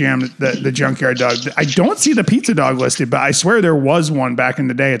definitely my jam. The Junkyard Dog. I don't see the pizza dog listed, but I swear there was one back in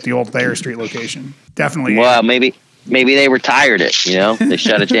the day at the old Thayer Street location. Definitely. Well, maybe they retired it. They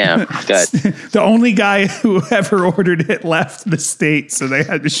shut it down. Good. The only guy who ever ordered it left the state, so they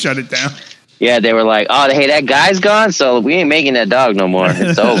had to shut it down. Yeah, they were like, "Oh, hey, that guy's gone, so we ain't making that dog no more.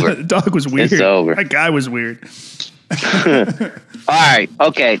 It's over." The dog was weird. It's over. That guy was weird. All right,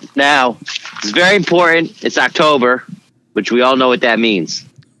 okay. Now, it's very important. It's October, which we all know what that means.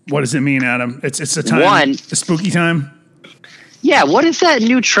 What does it mean, Adam? It's a time. A spooky time. Yeah, what is that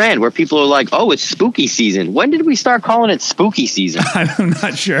new trend where people are like, "Oh, it's spooky season"? When did we start calling it spooky season? I'm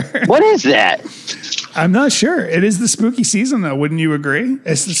not sure. What is that? I'm not sure. It is the spooky season, though. Wouldn't you agree?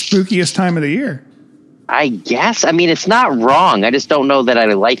 It's the spookiest time of the year. I guess. I mean, it's not wrong. I just don't know that I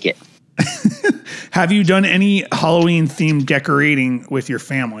like it. Have you done any Halloween-themed decorating with your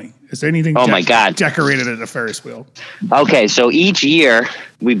family? Is there anything my God. decorated at the Ferris wheel? Okay, so each year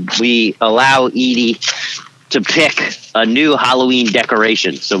we allow Edie to pick a new Halloween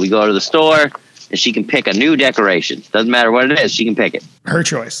decoration. So we go to the store, and she can pick a new decoration. Doesn't matter what it is. She can pick it. Her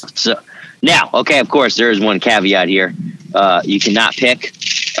choice. Now, okay, of course, there is one caveat here. You cannot pick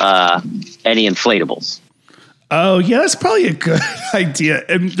any inflatables. Oh yeah, that's probably a good idea.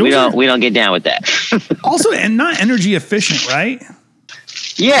 And We don't get down with that. also, and not energy efficient, right?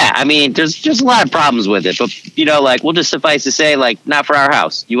 Yeah, I mean, there's just a lot of problems with it, but like we'll just suffice to say, like, not for our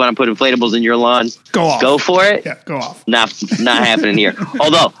house. You want to put inflatables in your lawn? Go off. Go for it. Yeah, go off. Not happening here.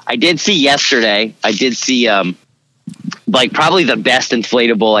 Although I did see yesterday, like probably the best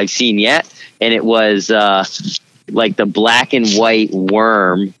inflatable I've seen yet, and it was like the black and white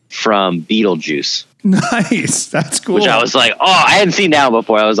worm from Beetlejuice. Nice, that's cool. Which I was like, oh, I hadn't seen that one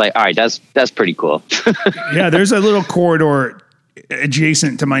before. I was like, all right, that's pretty cool. Yeah, there's a little corridor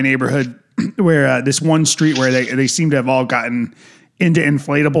adjacent to my neighborhood where this one street where they seem to have all gotten into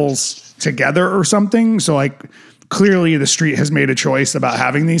inflatables together or something. So like clearly the street has made a choice about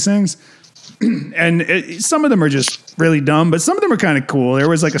having these things. And some of them are just really dumb, but some of them are kind of cool. There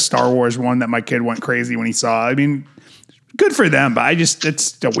was like a Star Wars one that my kid went crazy when he saw. I mean, good for them, but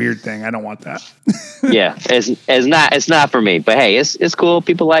it's a weird thing. I don't want that. Yeah, it's not for me. But hey, it's cool.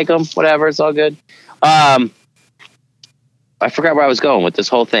 People like them. Whatever. It's all good. I forgot where I was going with this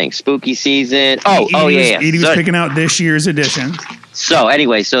whole thing. Spooky season. Edie was picking out this year's edition. So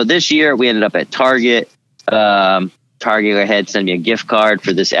anyway, this year we ended up at Target. Target ahead sent me a gift card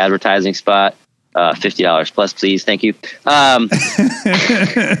for this advertising spot. $50 plus, please. Thank you.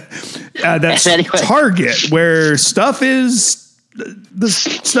 That's anyway. Target, where stuff is the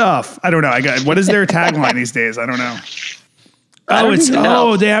stuff. I don't know. What is their tagline these days? I don't know.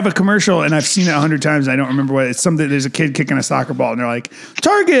 They have a commercial, and I've seen it 100 times. I don't remember what it's. Something. There's a kid kicking a soccer ball, and they're like,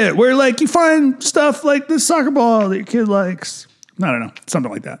 Target, where like you find stuff like this soccer ball that your kid likes. I don't know,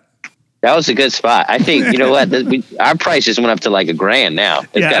 something like that. That was a good spot. I think, you know what? Our price just went up to like $1,000 now.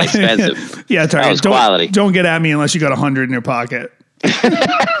 It's got expensive. Yeah, Target. That was quality. Don't get at me unless you got 100 in your pocket.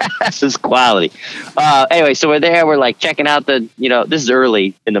 This is quality. Anyway, so we're there. We're like checking out this is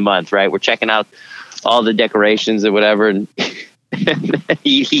early in the month, right? We're checking out all the decorations or whatever. And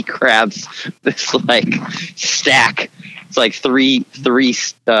he grabs this like stack. It's like three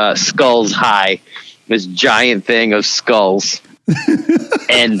skulls high. This giant thing of skulls.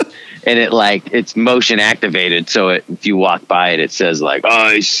 and it's motion activated, so if you walk by it, it says like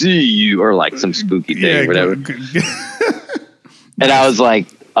 "I see you" or like some spooky thing or whatever. And I was like,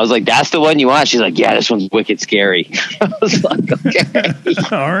 "That's the one you want?" She's like, "Yeah, this one's wicked scary." I was like, "Okay,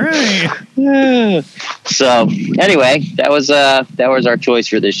 all right." Yeah. So anyway, that was our choice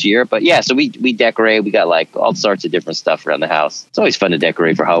for this year. But yeah, so we decorate. We got like all sorts of different stuff around the house. It's always fun to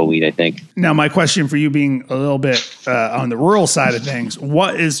decorate for Halloween, I think. Now, my question for you, being a little bit on the rural side of things,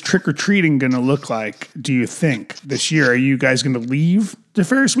 what is trick-or-treating going to look like, do you think, this year? Are you guys going to leave the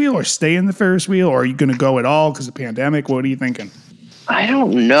Ferris wheel or stay in the Ferris wheel, or are you going to go at all because of the pandemic? What are you thinking? I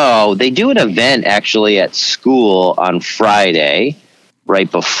don't know. They do an event actually at school on Friday right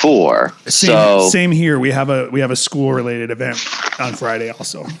before. Same here. We have a school-related event on Friday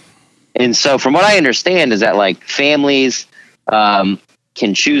also. And so from what I understand is that like families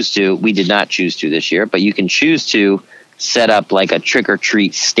can choose to, we did not choose to this year, but you can choose to set up like a trick or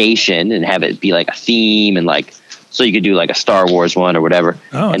treat station and have it be like a theme, and like, so you could do like a Star Wars one or whatever.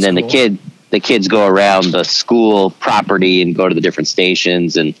 Oh, and then cool. the kids go around the school property and go to the different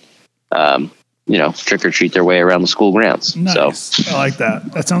stations and, trick or treat their way around the school grounds. Nice. So I like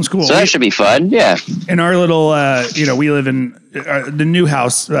that. That sounds cool. So that should be fun. Yeah. In our little, we live in the new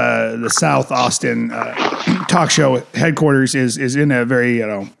house, the South Austin talk show headquarters is in a very,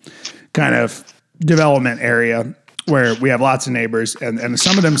 kind of development area where we have lots of neighbors, and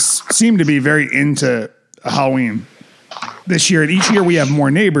some of them seem to be very into Halloween this year. And each year we have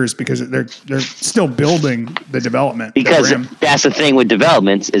more neighbors because they're still building the development. Because that's the thing with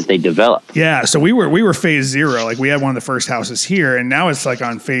developments is they develop. Yeah. So we were phase 0. Like we had one of the first houses here, and now it's like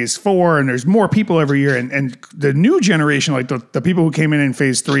on phase 4, and there's more people every year. And the new generation, like the people who came in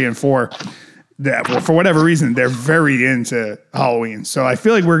phase 3 and 4, that for whatever reason, they're very into Halloween. So I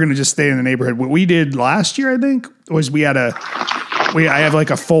feel like we're going to just stay in the neighborhood. What we did last year, I think, was I have like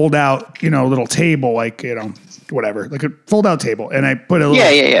a fold out, little table, like, whatever, like a fold out table. And I put a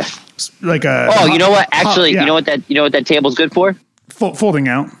little, like a, you know what? Actually, you know what that table's good for? Folding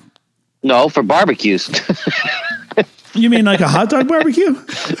out. No, for barbecues. You mean like a hot dog barbecue?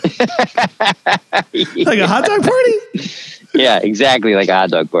 Like a hot dog party? Yeah, exactly. Like a hot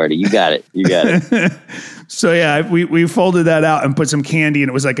dog party. You got it. So yeah, we folded that out and put some candy, and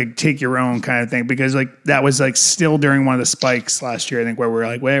it was like a take your own kind of thing, because like that was like still during one of the spikes last year, I think, where we were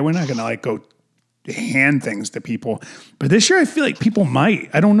like, wait, we're not going to like go hand things to people. But this year I feel like people might.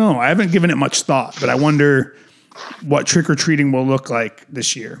 I don't know. I haven't given it much thought, but I wonder what trick-or-treating will look like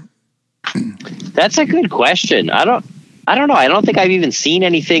this year. That's a good question. I don't know. I don't think I've even seen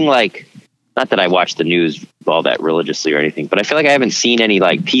anything like, not that I watch the news all that religiously or anything, but I feel like I haven't seen any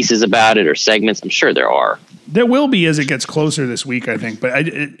like pieces about it or segments. I'm sure there are. There will be as it gets closer this week, I think, but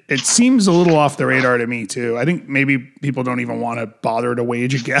it seems a little off the radar to me too. I think maybe people don't even want to bother to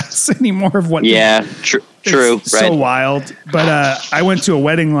wage a guess anymore of what. Yeah, true. It's so wild. But I went to a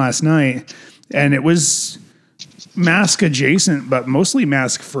wedding last night, and it was mask adjacent, but mostly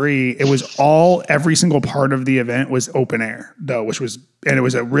mask free. It was every single part of the event was open air though, and it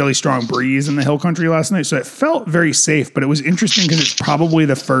was a really strong breeze in the hill country last night. So it felt very safe, but it was interesting because it's probably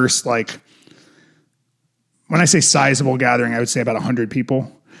the first, like, when I say sizable gathering, I would say about 100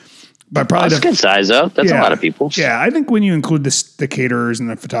 people. But probably that's a good size though. That's a lot of people. Yeah. I think when you include the caterers and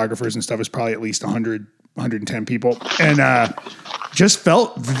the photographers and stuff, it's probably at least 100, 110 people. And just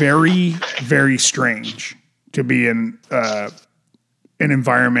felt very, very strange to be in an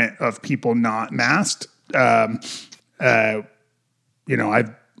environment of people not masked. I've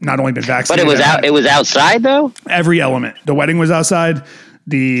not only been vaccinated, but it was outside though. Every element. The wedding was outside.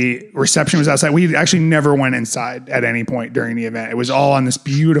 The reception was outside. We actually never went inside at any point during the event. It was all on this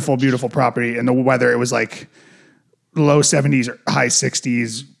beautiful, beautiful property. And the weather, it was like low 70s or high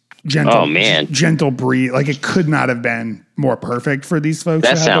 60s. Gentle breeze. Like, it could not have been more perfect for these folks.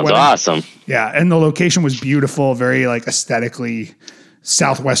 That sounds awesome. Yeah. And the location was beautiful, very like aesthetically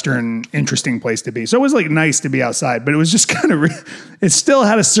Southwestern, interesting place to be. So it was like nice to be outside, but it was just kind of, it still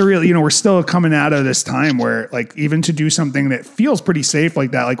had a surreal, we're still coming out of this time where, like, even to do something that feels pretty safe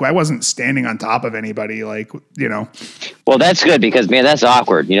like that, like I wasn't standing on top of anybody, like. Well, that's good because, man, that's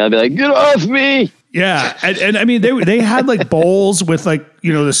awkward. They'd be like, get off me. Yeah. And I mean, they had like bowls with like,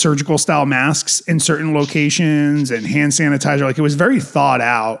 the surgical style masks in certain locations and hand sanitizer. Like, it was very thought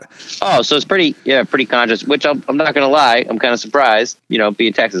out. Oh, so it's pretty conscious, which I'm not going to lie. I'm kind of surprised,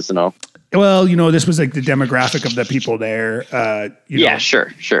 being Texas and all. Well, this was like the demographic of the people there.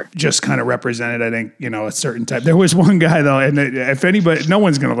 Sure. Just kind of represented, I think, a certain type. There was one guy though, and if anybody, no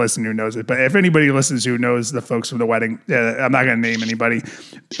one's going to listen who knows it, but if anybody listens who knows the folks from the wedding, I'm not going to name anybody.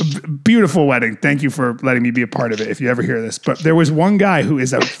 Beautiful wedding. Thank you for letting me be a part of it. If you ever hear this, but there was one guy who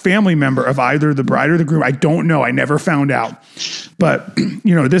is a family member of either the bride or the groom. I don't know. I never found out, but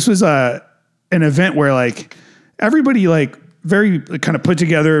this was an event where like everybody like very kind of put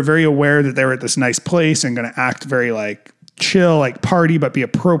together, very aware that they were at this nice place and going to act very like chill, like party, but be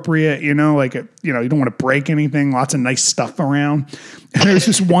appropriate, you don't want to break anything, lots of nice stuff around. And there was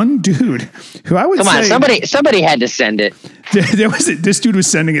this one dude who I would say, somebody had to send it. This dude was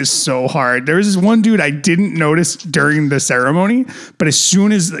sending it so hard. There was this one dude I didn't notice during the ceremony, but as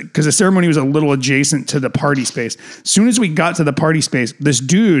soon as, because the ceremony was a little adjacent to the party space, as soon as we got to the party space, this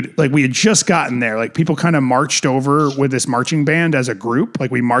dude, like, we had just gotten there, like people kind of marched over with this marching band as a group.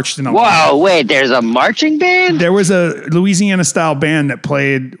 Like, we marched in a Whoa, wait, there's a marching band? There was a Louisiana style band that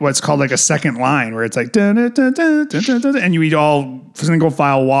played what's called like a second line, where it's like, dun, dun, dun, dun, dun, dun, dun, and you all single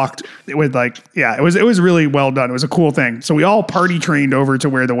file walked with like, it was really well done. It was a cool thing. So we all party trained over to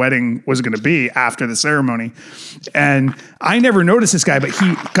where the wedding was going to be after the ceremony. And I never noticed this guy, but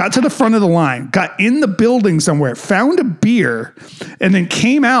he got to the front of the line, got in the building somewhere, found a beer, and then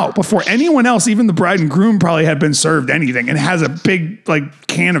came out before anyone else, even the bride and groom, probably had been served anything, and has a big like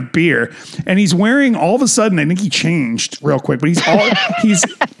can of beer. And he's wearing, all of a sudden, I think he changed real quick, but he's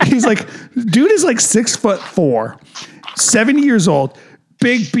like, dude is like 6'4", 70 years old,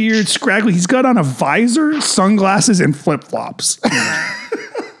 big beard, scraggly. He's got on a visor, sunglasses, and flip-flops.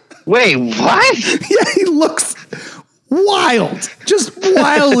 Wait, what? Yeah, he looks wild, just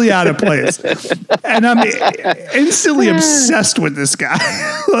wildly out of place. And I'm instantly obsessed with this guy.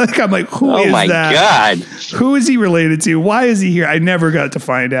 Like, I'm like, who is that? Oh my God. Who is he related to? Why is he here? I never got to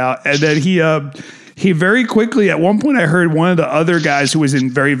find out. And then he very quickly, at one point I heard one of the other guys who was in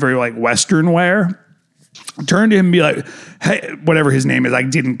very, very like Western wear turn to him and be like, hey, whatever his name is, I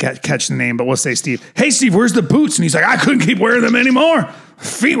didn't catch the name, but we'll say Steve. Hey, Steve, where's the boots? And he's like, I couldn't keep wearing them anymore.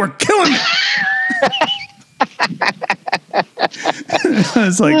 Feet were killing me.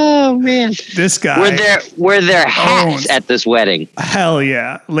 It's like, oh man, this guy. Were there hats at this wedding? Hell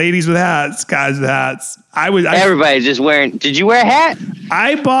yeah, ladies with hats, guys with hats. Everybody's just wearing. Did you wear a hat?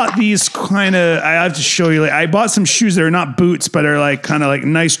 I bought these kind of. I have to show you. Like, I bought some shoes that are not boots, but are like kind of like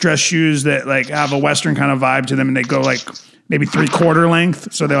nice dress shoes that like have a Western kind of vibe to them, and they go like maybe 3/4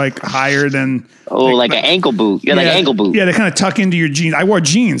 length. So they're like higher than. Like an ankle boot. You're like an ankle boot. Yeah, they kind of tuck into your jeans. I wore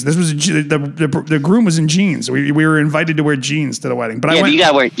jeans. This was the groom was in jeans. We were invited to wear jeans to the wedding. But you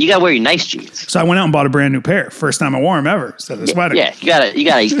gotta wear your nice jeans. So I went out and bought a brand new pair. First time I wore them ever. So this wedding. Yeah, you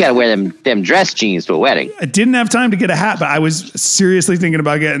gotta wear them dress jeans to a wedding. I didn't have time to get a hat, but I was seriously thinking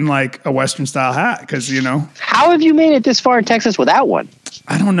about getting like a Western style hat because How have you made it this far in Texas without one?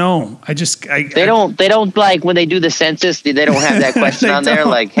 I don't know. They don't like when they do the census. They don't have that question on there.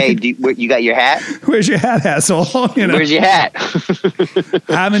 Like, hey, you got your hat? Where's your hat, asshole? Where's your hat?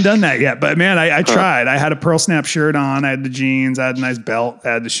 I haven't done that yet, but man, I tried. I had a pearl snap shirt on. I had the jeans. I had a nice belt. I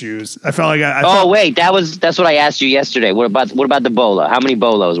had the shoes. I felt like wait, that's what I asked you yesterday. What about the bolo? How many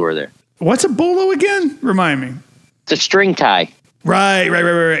bolos were there? What's a bolo again? Remind me. It's a string tie. Right.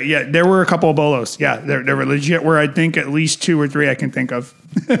 Yeah, there were a couple of bolos. Yeah, there were legit. Where I think at least 2 or 3 I can think of.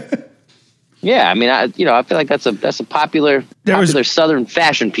 Yeah, I mean, I feel like that's a popular Southern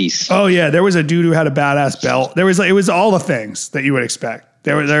fashion piece. Oh yeah, there was a dude who had a badass belt. It was all the things that you would expect.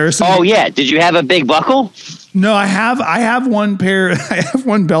 There were some. Oh yeah, did you have a big buckle? No, I have one pair. I have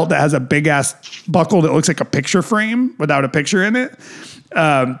one belt that has a big ass buckle that looks like a picture frame without a picture in it.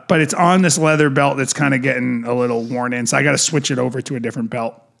 But it's on this leather belt that's kind of getting a little worn in. So I got to switch it over to a different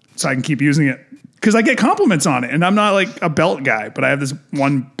belt so I can keep using it. Because I get compliments on it. And I'm not like a belt guy, but I have this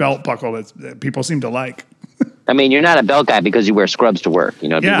one belt buckle that people seem to like. I mean, you're not a belt guy because you wear scrubs to work.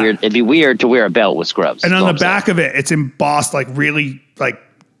 It'd be weird to wear a belt with scrubs. And on the back of it, it's embossed like really like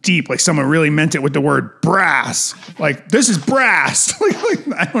deep, like someone really meant it with the word brass. Like, this is brass. like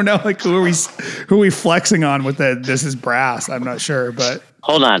I don't know, like who are we flexing on with the this is brass? I'm not sure, but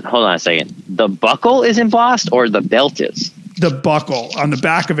hold on a second. The buckle is embossed or the belt is? The buckle on the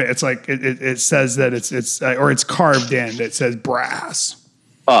back of it, it's like it says that it's carved in. It says brass.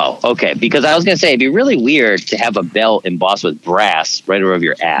 Oh, okay. Because I was going to say, it'd be really weird to have a belt embossed with brass right over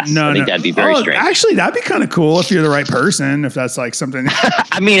your ass. I think that'd be very strange. Actually, that'd be kind of cool if you're the right person, if that's like something.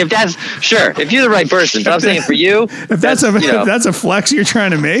 I mean, if you're the right person. But I'm saying for you, if that's a flex you're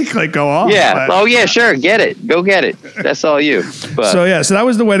trying to make, like go off. Yeah. Oh, yeah, sure. Get it. Go get it. That's all you. But. So that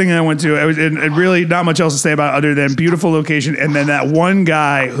was the wedding I went to. It was really not much else to say about it other than beautiful location. And then that one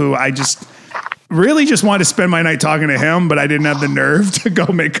guy who I just wanted to spend my night talking to him, but I didn't have the nerve to go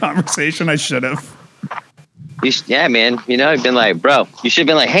make conversation. I should have. Yeah, man. You've been like, bro, you should have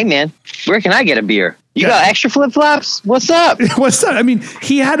been like, hey, man, where can I get a beer? You got extra flip-flops? What's up? What's up? I mean,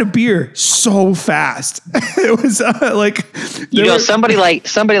 he had a beer so fast. It was like... somebody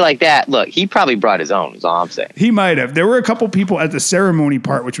like that, look, he probably brought his own, is all I'm saying. He might have. There were a couple people at the ceremony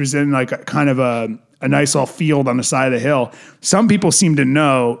part, which was in like kind of a nice little field on the side of the hill. Some people seemed to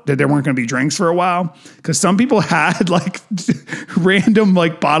know that there weren't going to be drinks for a while because some people had like random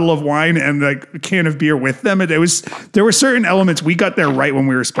like bottle of wine and like a can of beer with them. And there were certain elements. We got there right when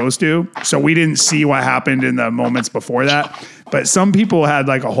we were supposed to, so we didn't see what happened in the moments before that. But some people had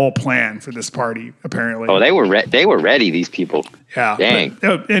like a whole plan for this party, apparently. Oh, they were ready, these people. Yeah. Dang.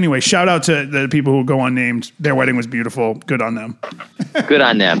 But, anyway, shout out to the people who go unnamed. Their wedding was beautiful. Good on them. Good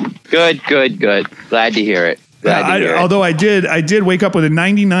on them. Good. Glad to hear it. Although I did wake up with a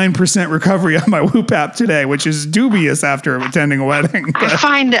 99% recovery on my Whoop app today, which is dubious after attending a wedding. I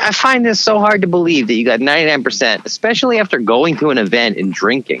find this so hard to believe that you got 99%, especially after going to an event and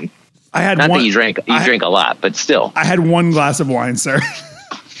drinking. That you drink a lot, but still. I had one glass of wine, sir.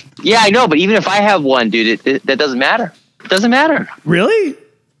 Yeah, I know, but even if I have one, dude, that doesn't matter. It doesn't matter. Really?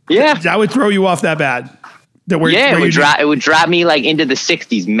 Yeah. That would throw you off that bad. It would drop me like into the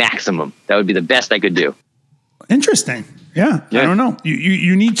 60s maximum. That would be the best I could do. Interesting. Yeah. I don't know.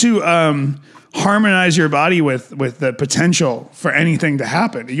 You need to harmonize your body with the potential for anything to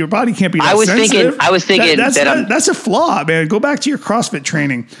happen. Your body can't be that sensitive. I was thinking that's a flaw, man. Go back to your CrossFit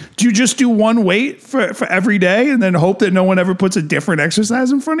training. Do you just do one weight for every day and then hope that no one ever puts a different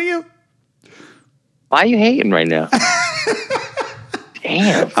exercise in front of you? Why are you hating right now?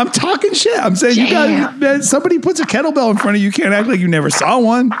 Damn. I'm talking shit. I'm saying somebody puts a kettlebell in front of you, can't act like you never saw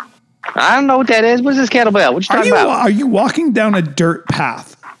one. I don't know what that is. What's this kettlebell? What you talking about? Are you walking down a dirt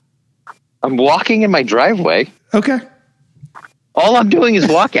path? I'm walking in my driveway. Okay. All I'm doing is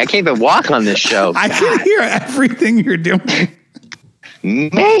walking. I can't even walk on this show. I can hear everything you're doing.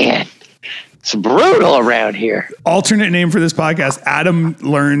 Man, it's brutal around here. Alternate name for this podcast, Adam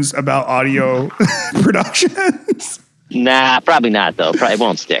learns about audio productions. Nah, probably not, though. Probably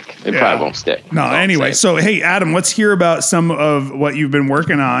won't stick. It probably won't stick. No, anyway. So, hey, Adam, let's hear about some of what you've been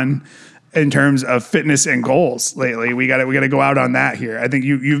working on in terms of fitness and goals lately. We got to go out on that here. I think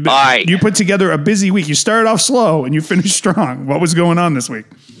you put together a busy week. You started off slow and you finished strong. What was going on this week?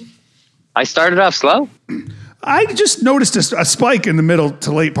 I started off slow. I just noticed a spike in the middle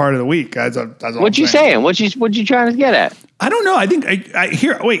to late part of the week. What you saying? What you trying to get at? I don't know. I think I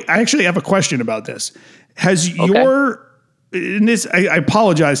hear. Wait, I actually have a question about this. Has your in this? I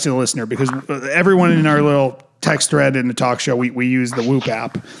apologize to the listener because everyone in our little text thread in the talk show we use the Whoop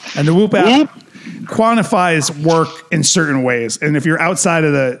app, and the Whoop app quantifies work in certain ways. And if you're outside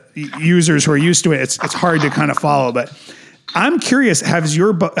of the users who are used to it, it's hard to kind of follow. But I'm curious: has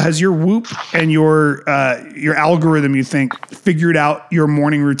your Whoop and your algorithm, you think, figured out your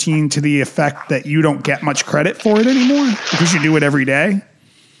morning routine to the effect that you don't get much credit for it anymore because you do it every day?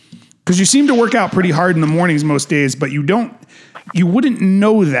 Because you seem to work out pretty hard in the mornings most days, but you wouldn't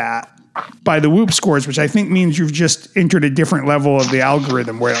know that by the Whoop scores, which I think means you've just entered a different level of the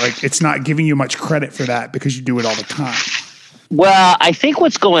algorithm where like it's not giving you much credit for that because you do it all the time. Well, I think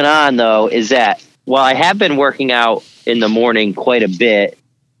what's going on though is that while I have been working out in the morning quite a bit,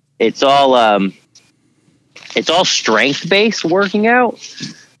 it's all strength based working out.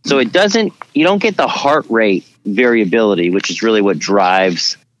 So you don't get the heart rate variability, which is really what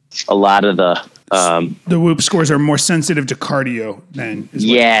drives a lot of the Whoop scores are more sensitive to cardio than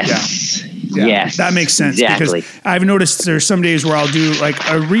yes. That makes sense exactly. Because I've noticed there's some days where I'll do like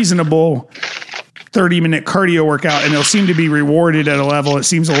a reasonable 30-minute cardio workout and they'll seem to be rewarded at a level that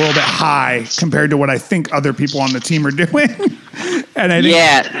seems a little bit high compared to what I think other people on the team are doing. And I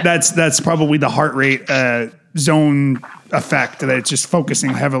think that's probably the heart rate zone effect, that it's just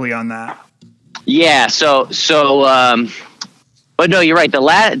focusing heavily on that. Yeah. So but no, you're right.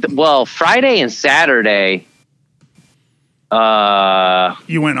 Friday and Saturday,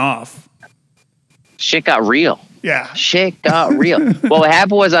 you went off. Shit got real. Yeah. Shit got real. Well, what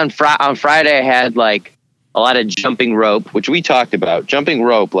happened was on Friday, I had like a lot of jumping rope, which we talked about. Jumping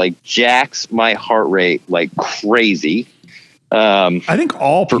rope like jacks my heart rate like crazy. I think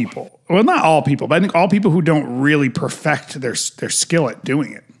all people, well, not all people, but I think all people who don't really perfect their skill at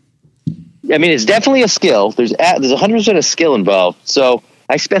doing it. I mean, it's definitely a skill. There's 100% of skill involved. So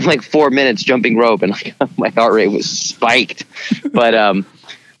I spent like 4 minutes jumping rope and like, my heart rate was spiked. But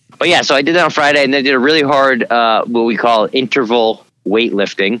yeah, so I did that on Friday and then did a really hard, what we call interval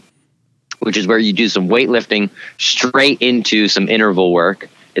weightlifting, which is where you do some weightlifting straight into some interval work.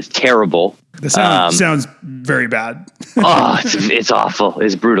 It's terrible. The sounds very bad. It's awful.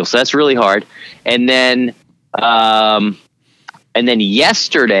 It's brutal. So that's really hard. And then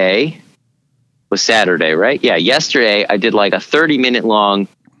yesterday was Saturday, right? Yeah. Yesterday I did like a 30-minute long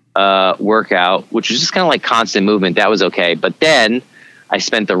workout, which was just kind of like constant movement. That was okay. But then I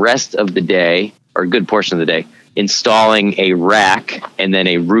spent the rest of the day, or a good portion of the day, installing a rack and then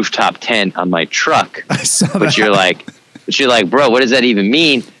a rooftop tent on my truck. I saw that. But you're like, bro, what does that even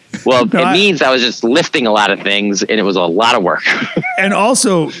mean? Well, it means I was just lifting a lot of things and it was a lot of work. And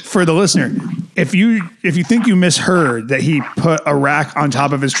also for the listener, if you think you misheard that he put a rack on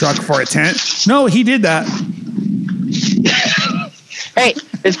top of his truck for a tent, no, he did that. Hey,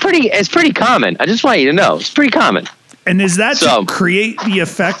 it's pretty common. I just want you to know, it's pretty common. And is that to create the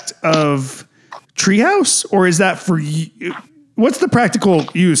effect of Treehouse, or is that for you? What's the practical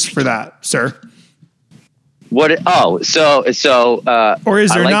use for that, sir? Or is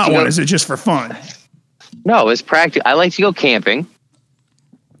there not one? Is it just for fun? No, it's practical. I like to go camping.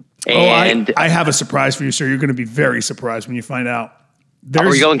 And I have a surprise for you, sir. You're going to be very surprised when you find out.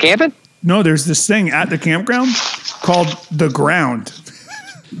 Are you going camping? No, there's this thing at the campground called The Ground.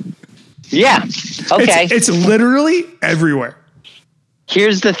 Yeah. Okay. It's literally everywhere.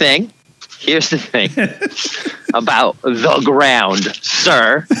 Here's the thing about The Ground,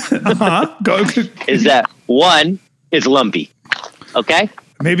 sir. Go. Is that one, it's lumpy. Okay.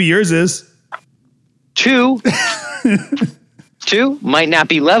 Maybe yours is. Two might not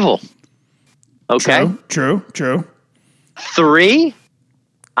be level. Okay. True. 3,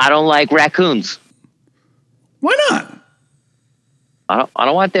 I don't like raccoons. Why not? I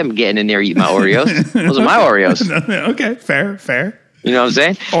don't want them getting in there eating my Oreos. Those are my Oreos. Okay, fair. You know what I'm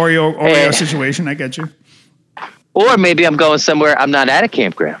saying? Oreo situation, I get you. Or maybe I'm going somewhere I'm not at a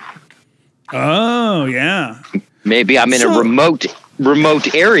campground. Oh, yeah. Maybe I'm in a remote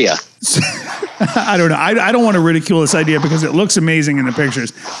area. I don't know. I don't want to ridicule this idea because it looks amazing in the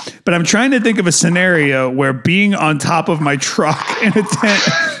pictures. But I'm trying to think of a scenario where being on top of my truck in a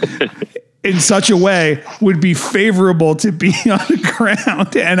tent in such a way would be favorable to being on the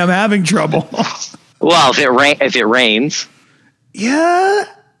ground, and I'm having trouble. Well, if it rains. Yeah.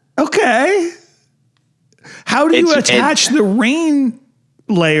 Okay. How do you attach the rain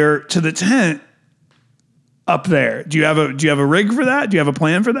layer to the tent up there? Do you have a rig for that? Do you have a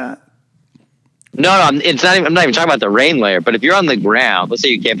plan for that? No, it's not even, I'm not even talking about the rain layer, but if you're on the ground, let's say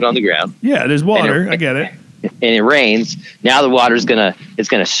you're camping on the ground. Yeah, there's water. I get it. and it rains, now the water's it's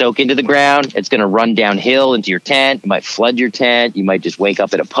gonna soak into the ground. It's gonna run downhill into your tent. It might flood your tent. You might just wake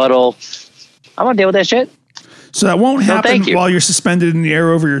up in a puddle. I want to deal with that shit. So that won't happen you. while you're suspended in the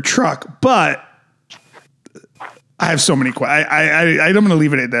air over your truck. But I have so many questions. I'm going to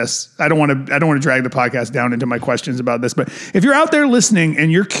leave it at this. I don't want to drag the podcast down into my questions about this. But if you're out there listening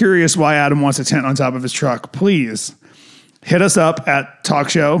and you're curious why Adam wants a tent on top of his truck, please hit us up at Talk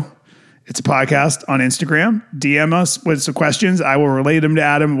Show. It's a podcast on Instagram. DM us with some questions. I will relay them to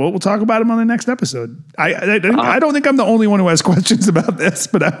Adam. We'll talk about them on the next episode. I don't think I'm the only one who has questions about this,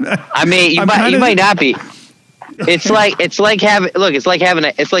 but you might not be. It's like having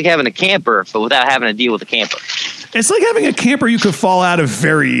a camper, but without having to deal with a camper. It's like having a camper you could fall out of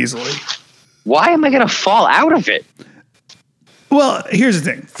very easily. Why am I going to fall out of it? Well, here's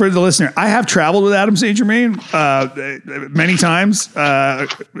the thing for the listener. I have traveled with Adam St. Germain many times,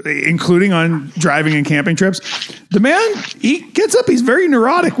 including on driving and camping trips. The man, he gets up. He's very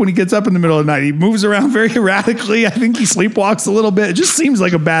neurotic when he gets up in the middle of the night. He moves around very erratically. I think he sleepwalks a little bit. It just seems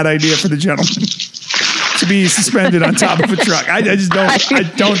like a bad idea for the gentleman to be suspended on top of a truck. I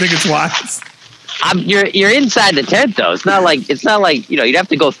don't think it's wise. You're inside the tent though. It's not like you'd have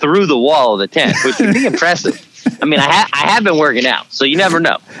to go through the wall of the tent, which would be impressive. I mean, I have been working out, so you never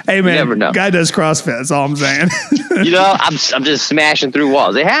know. Hey man, you never know. Guy does CrossFit. That's all I'm saying. I'm just smashing through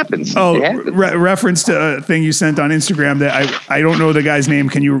walls. It happens. Oh, it happens. Reference to a thing you sent on Instagram that I don't know the guy's name.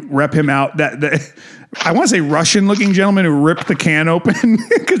 Can you rep him out? That I want to say Russian-looking gentleman who ripped the can open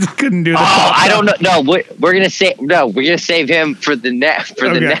because he couldn't do that. Oh, I don't know. No, we're gonna save him for the next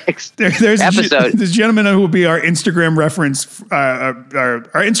there's episode. This gentleman who will be our Instagram reference, our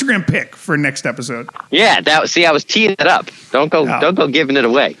Instagram pick for next episode. Yeah, I was teeing it up. Don't go giving it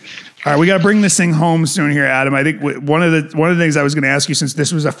away. All right, we got to bring this thing home soon here, Adam. I think one of the things I was going to ask you, since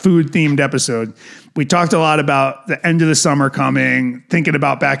this was a food-themed episode, we talked a lot about the end of the summer coming, thinking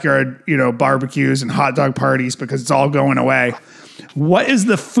about backyard, barbecues and hot dog parties because it's all going away. What is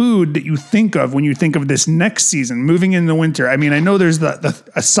the food that you think of when you think of this next season, moving in the winter? I mean, I know there's the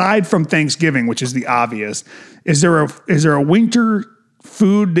aside from Thanksgiving, which is the obvious. Is there a winter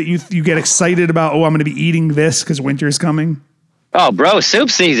food that you get excited about? Oh, I'm going to be eating this because winter is coming. Oh, bro, soup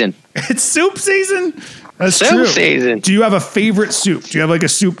season. It's soup season? That's soup true. Season. Do you have a favorite soup? Do you have like a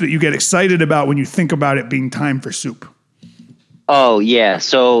soup that you get excited about when you think about it being time for soup? Oh, yeah.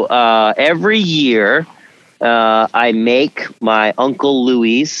 So every year I make my Uncle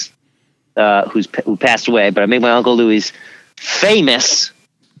Louis, who passed away, but I make my Uncle Louis famous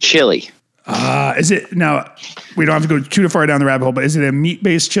chili. Is it, now, we don't have to go too far down the rabbit hole, but is it a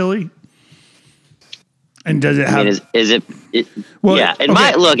meat-based chili? And does it have? Is it? Well, yeah. In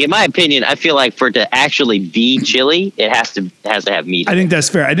my opinion, I feel like for it to actually be chili, it has to have meat. I think that's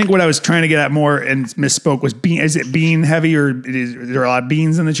fair. I think what I was trying to get at more and misspoke was bean. Is it bean heavy or is there a lot of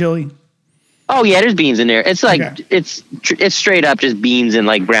beans in the chili? Oh yeah, there's beans in there. It's like it's straight up just beans and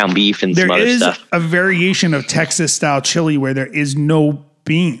like ground beef and some other stuff. There is a variation of Texas style chili where there is no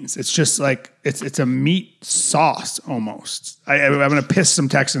beans. It's just like it's a meat sauce almost. I'm going to piss some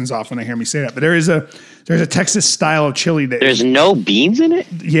Texans off when they hear me say that, but there's a Texas style of chili that there's no beans in it.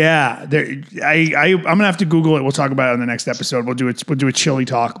 Yeah, I'm gonna have to Google it. We'll talk about it on the next episode. We'll do a chili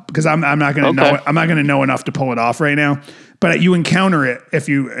talk because I'm not gonna know it. I'm not gonna know enough to pull it off right now. But you encounter it if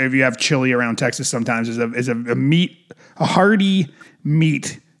you have chili around Texas sometimes is a meat, a hearty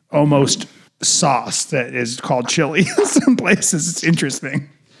meat almost sauce that is called chili. Some places it's interesting.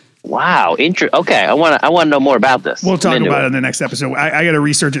 Wow, okay, I want to know more about this. We'll talk about it in the next episode. I got to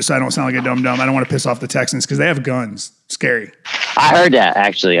research it so I don't sound like a dumb. I don't want to piss off the Texans because they have guns. Scary. I heard that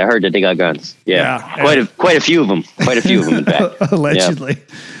actually. I heard that they got guns. Yeah. Quite a few of them. Quite a few of them, in fact. Allegedly.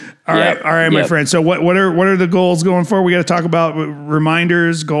 Yeah. All right, my friend. So what are the goals going forward? We got to talk about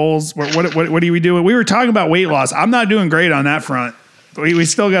reminders, goals. What are we doing? We were talking about weight loss. I'm not doing great on that front. We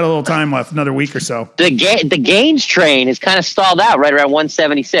still got a little time left, another week or so. The gains train is kind of stalled out right around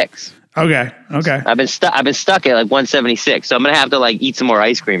 176. Okay. I've been stuck at like 176, so I'm gonna have to like eat some more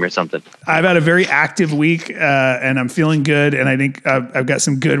ice cream or something. I've had a very active week, and I'm feeling good, and I think I've got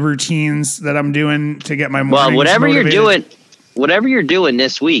some good routines that I'm doing to get my mornings motivated. Whatever you're doing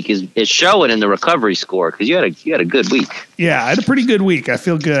this week is showing in the recovery score because you had a good week. Yeah, I had a pretty good week. I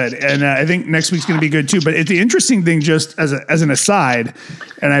feel good, and I think next week's going to be good too. But the interesting thing, just as an aside,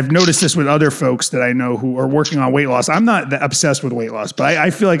 and I've noticed this with other folks that I know who are working on weight loss. I'm not that obsessed with weight loss, but I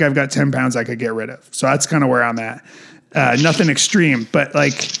feel like I've got 10 pounds I could get rid of. So that's kind of where I'm at. Nothing extreme, but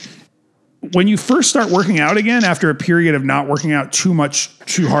like when you first start working out again after a period of not working out too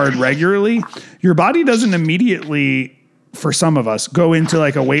hard regularly, your body doesn't immediately for some of us, go into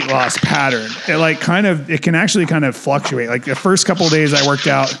like a weight loss pattern. It can actually kind of fluctuate. Like the first couple of days I worked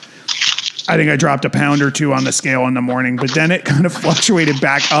out, I think I dropped a pound or two on the scale in the morning, but then it kind of fluctuated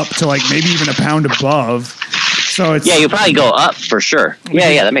back up to like maybe even a pound above. So it's, you'll probably go up for sure.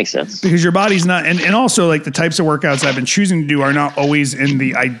 Yeah, that makes sense. Because your body's not, and also like the types of workouts I've been choosing to do are not always in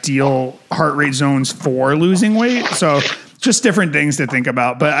the ideal heart rate zones for losing weight. So just different things to think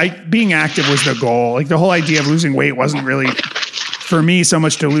about. But being active was the goal. Like the whole idea of losing weight wasn't really for me so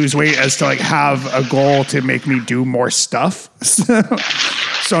much to lose weight as to like have a goal to make me do more stuff.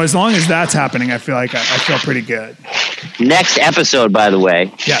 So as long as that's happening, I feel like I feel pretty good. Next episode, by the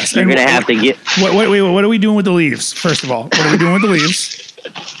way, yes, you're going to have to get... Wait, what are we doing with the leaves, first of all? What are we doing with the leaves?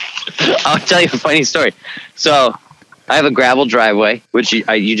 I'll tell you a funny story. So I have a gravel driveway, which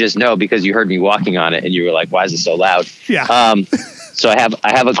you just know because you heard me walking on it and you were like, why is it so loud? Yeah. So I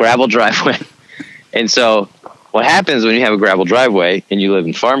have a gravel driveway. And so what happens when you have a gravel driveway and you live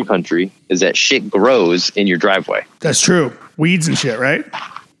in farm country is that shit grows in your driveway. That's true. Weeds and shit, right?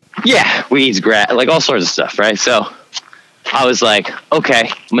 Yeah, weeds, grass, like all sorts of stuff, right? So I was like, okay,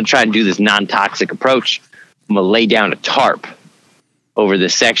 I'm going to try and do this non-toxic approach. I'm going to lay down a tarp over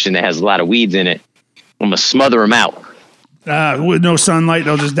this section that has a lot of weeds in it. I'm going to smother them out. With no sunlight,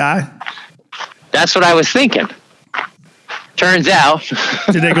 they'll just die? That's what I was thinking. Turns out...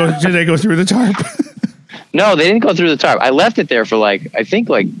 Did they go through the tarp? No, they didn't go through the tarp. I left it there for I think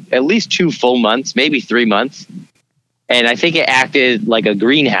at least 2 full months, maybe 3 months. And I think it acted like a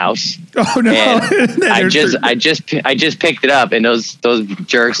greenhouse. Oh no! And I just picked it up, and those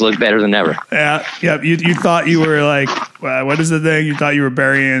jerks look better than ever. Yeah. You thought you were like, what is the thing? You thought you were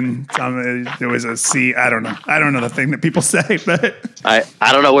burying something. There was a seed. I don't know the thing that people say, but I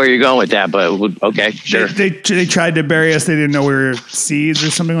don't know where you're going with that, but okay, sure. They tried to bury us. They didn't know we were seeds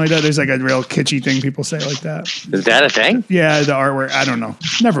or something like that. There's like a real kitschy thing people say like that. Is that a thing? Yeah, the artwork. I don't know.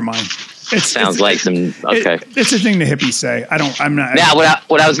 Never mind. Sounds like some okay. It's a thing the hippies say. I'm not. Now,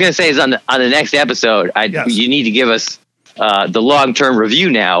 what I was going to say is on the next episode, you need to give us the long-term review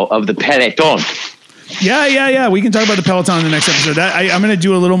now of the Peloton. Yeah. We can talk about the Peloton in the next episode. I'm going to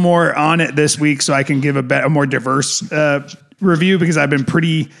do a little more on it this week so I can give a more diverse review because I've been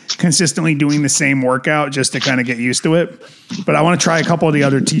pretty consistently doing the same workout just to kind of get used to it. But I want to try a couple of the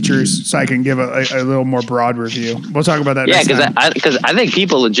other teachers so I can give a little more broad review. We'll talk about that. Yeah, because I think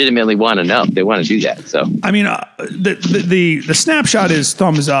people legitimately want to know. They want to do that. So I mean, the snapshot is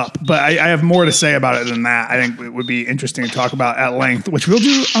thumbs up, but I have more to say about it than that. I think it would be interesting to talk about at length, which we'll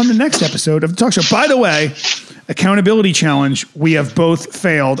do on the next episode of the talk show. By the way, accountability challenge. We have both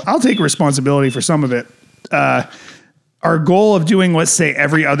failed. I'll take responsibility for some of it. Our goal of doing, let's say,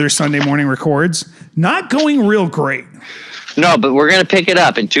 every other Sunday morning records, not going real great. No, but we're going to pick it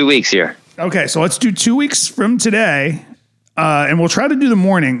up in 2 weeks here. Okay, so let's do 2 weeks from today, and we'll try to do the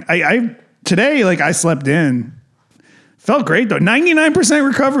morning. Today, I slept in. Felt great, though. 99%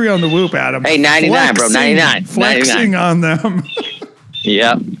 recovery on the Whoop, Adam. Hey, 99, bro. 99. Flexing 99. on them.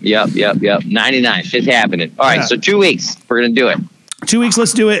 Yep. 99. Shit's happening. All right, so 2 weeks. We're going to do it. 2 weeks,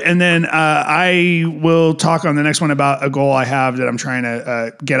 let's do it. And then I will talk on the next one about a goal I have that I'm trying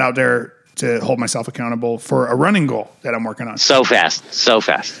to get out there to hold myself accountable for a running goal that I'm working on. So fast.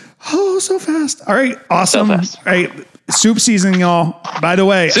 Oh, so fast. All right. Awesome. So fast. All right. Soup season, y'all. By the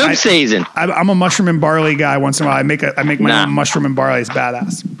way, soup season. I'm a mushroom and barley guy once in a while. I make my own mushroom and barley. It's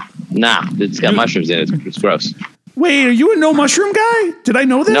badass. Nah, it's got mushrooms in it. It's gross. Wait, are you a no mushroom guy? Did I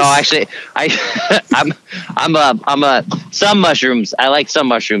know this? No, actually, I'm some mushrooms. I like some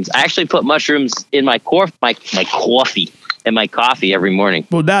mushrooms. I actually put mushrooms in my coffee every morning.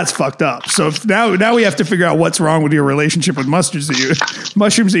 Well, that's fucked up. So now we have to figure out what's wrong with your relationship with mushrooms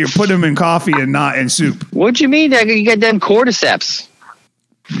that you put them in coffee and not in soup. What do you mean? You get them cordyceps.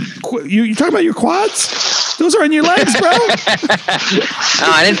 You talking about your quads? Those are on your legs, bro. No,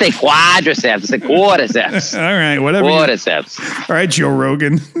 I didn't say quadriceps. I said cordyceps. All right, whatever. Cordyceps. All right, Joe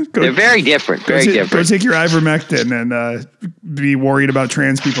Rogan. They're very different. Very different. Go take your ivermectin and be worried about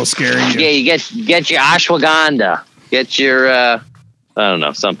trans people scaring you. Yeah, you get your ashwagandha. Get your I don't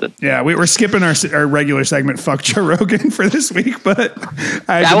know, something. Yeah, we're skipping our regular segment, Fuck Joe Rogan, for this week, but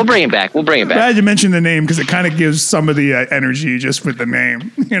we'll bring it back. I had to mention the name because it kind of gives some of the energy just with the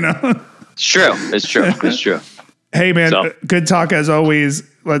name, you know. It's true. Hey man, good talk as always.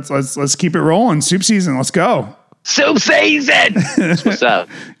 Let's keep it rolling. Soup season. Let's go. Soup season. What's up?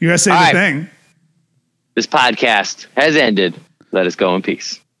 You gotta say the thing. This podcast has ended. Let us go in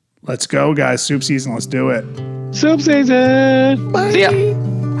peace. Let's go, guys. Soup season. Let's do it. Soup season. Bye. See ya.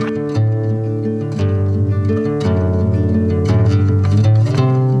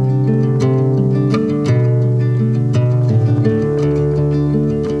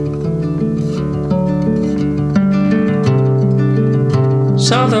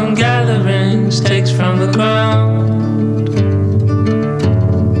 Solemn gatherings, takes from the ground.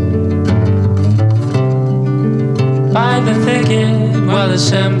 By the thicket while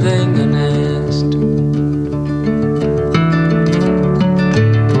assembling a nest.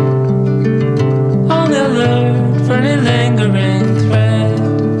 On the alert for any lingering thread.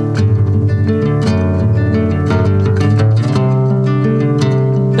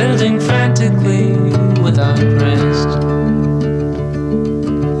 Building frantically without rest.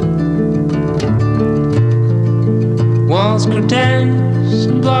 Walls grew dense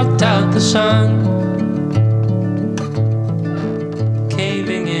and blocked out the sun.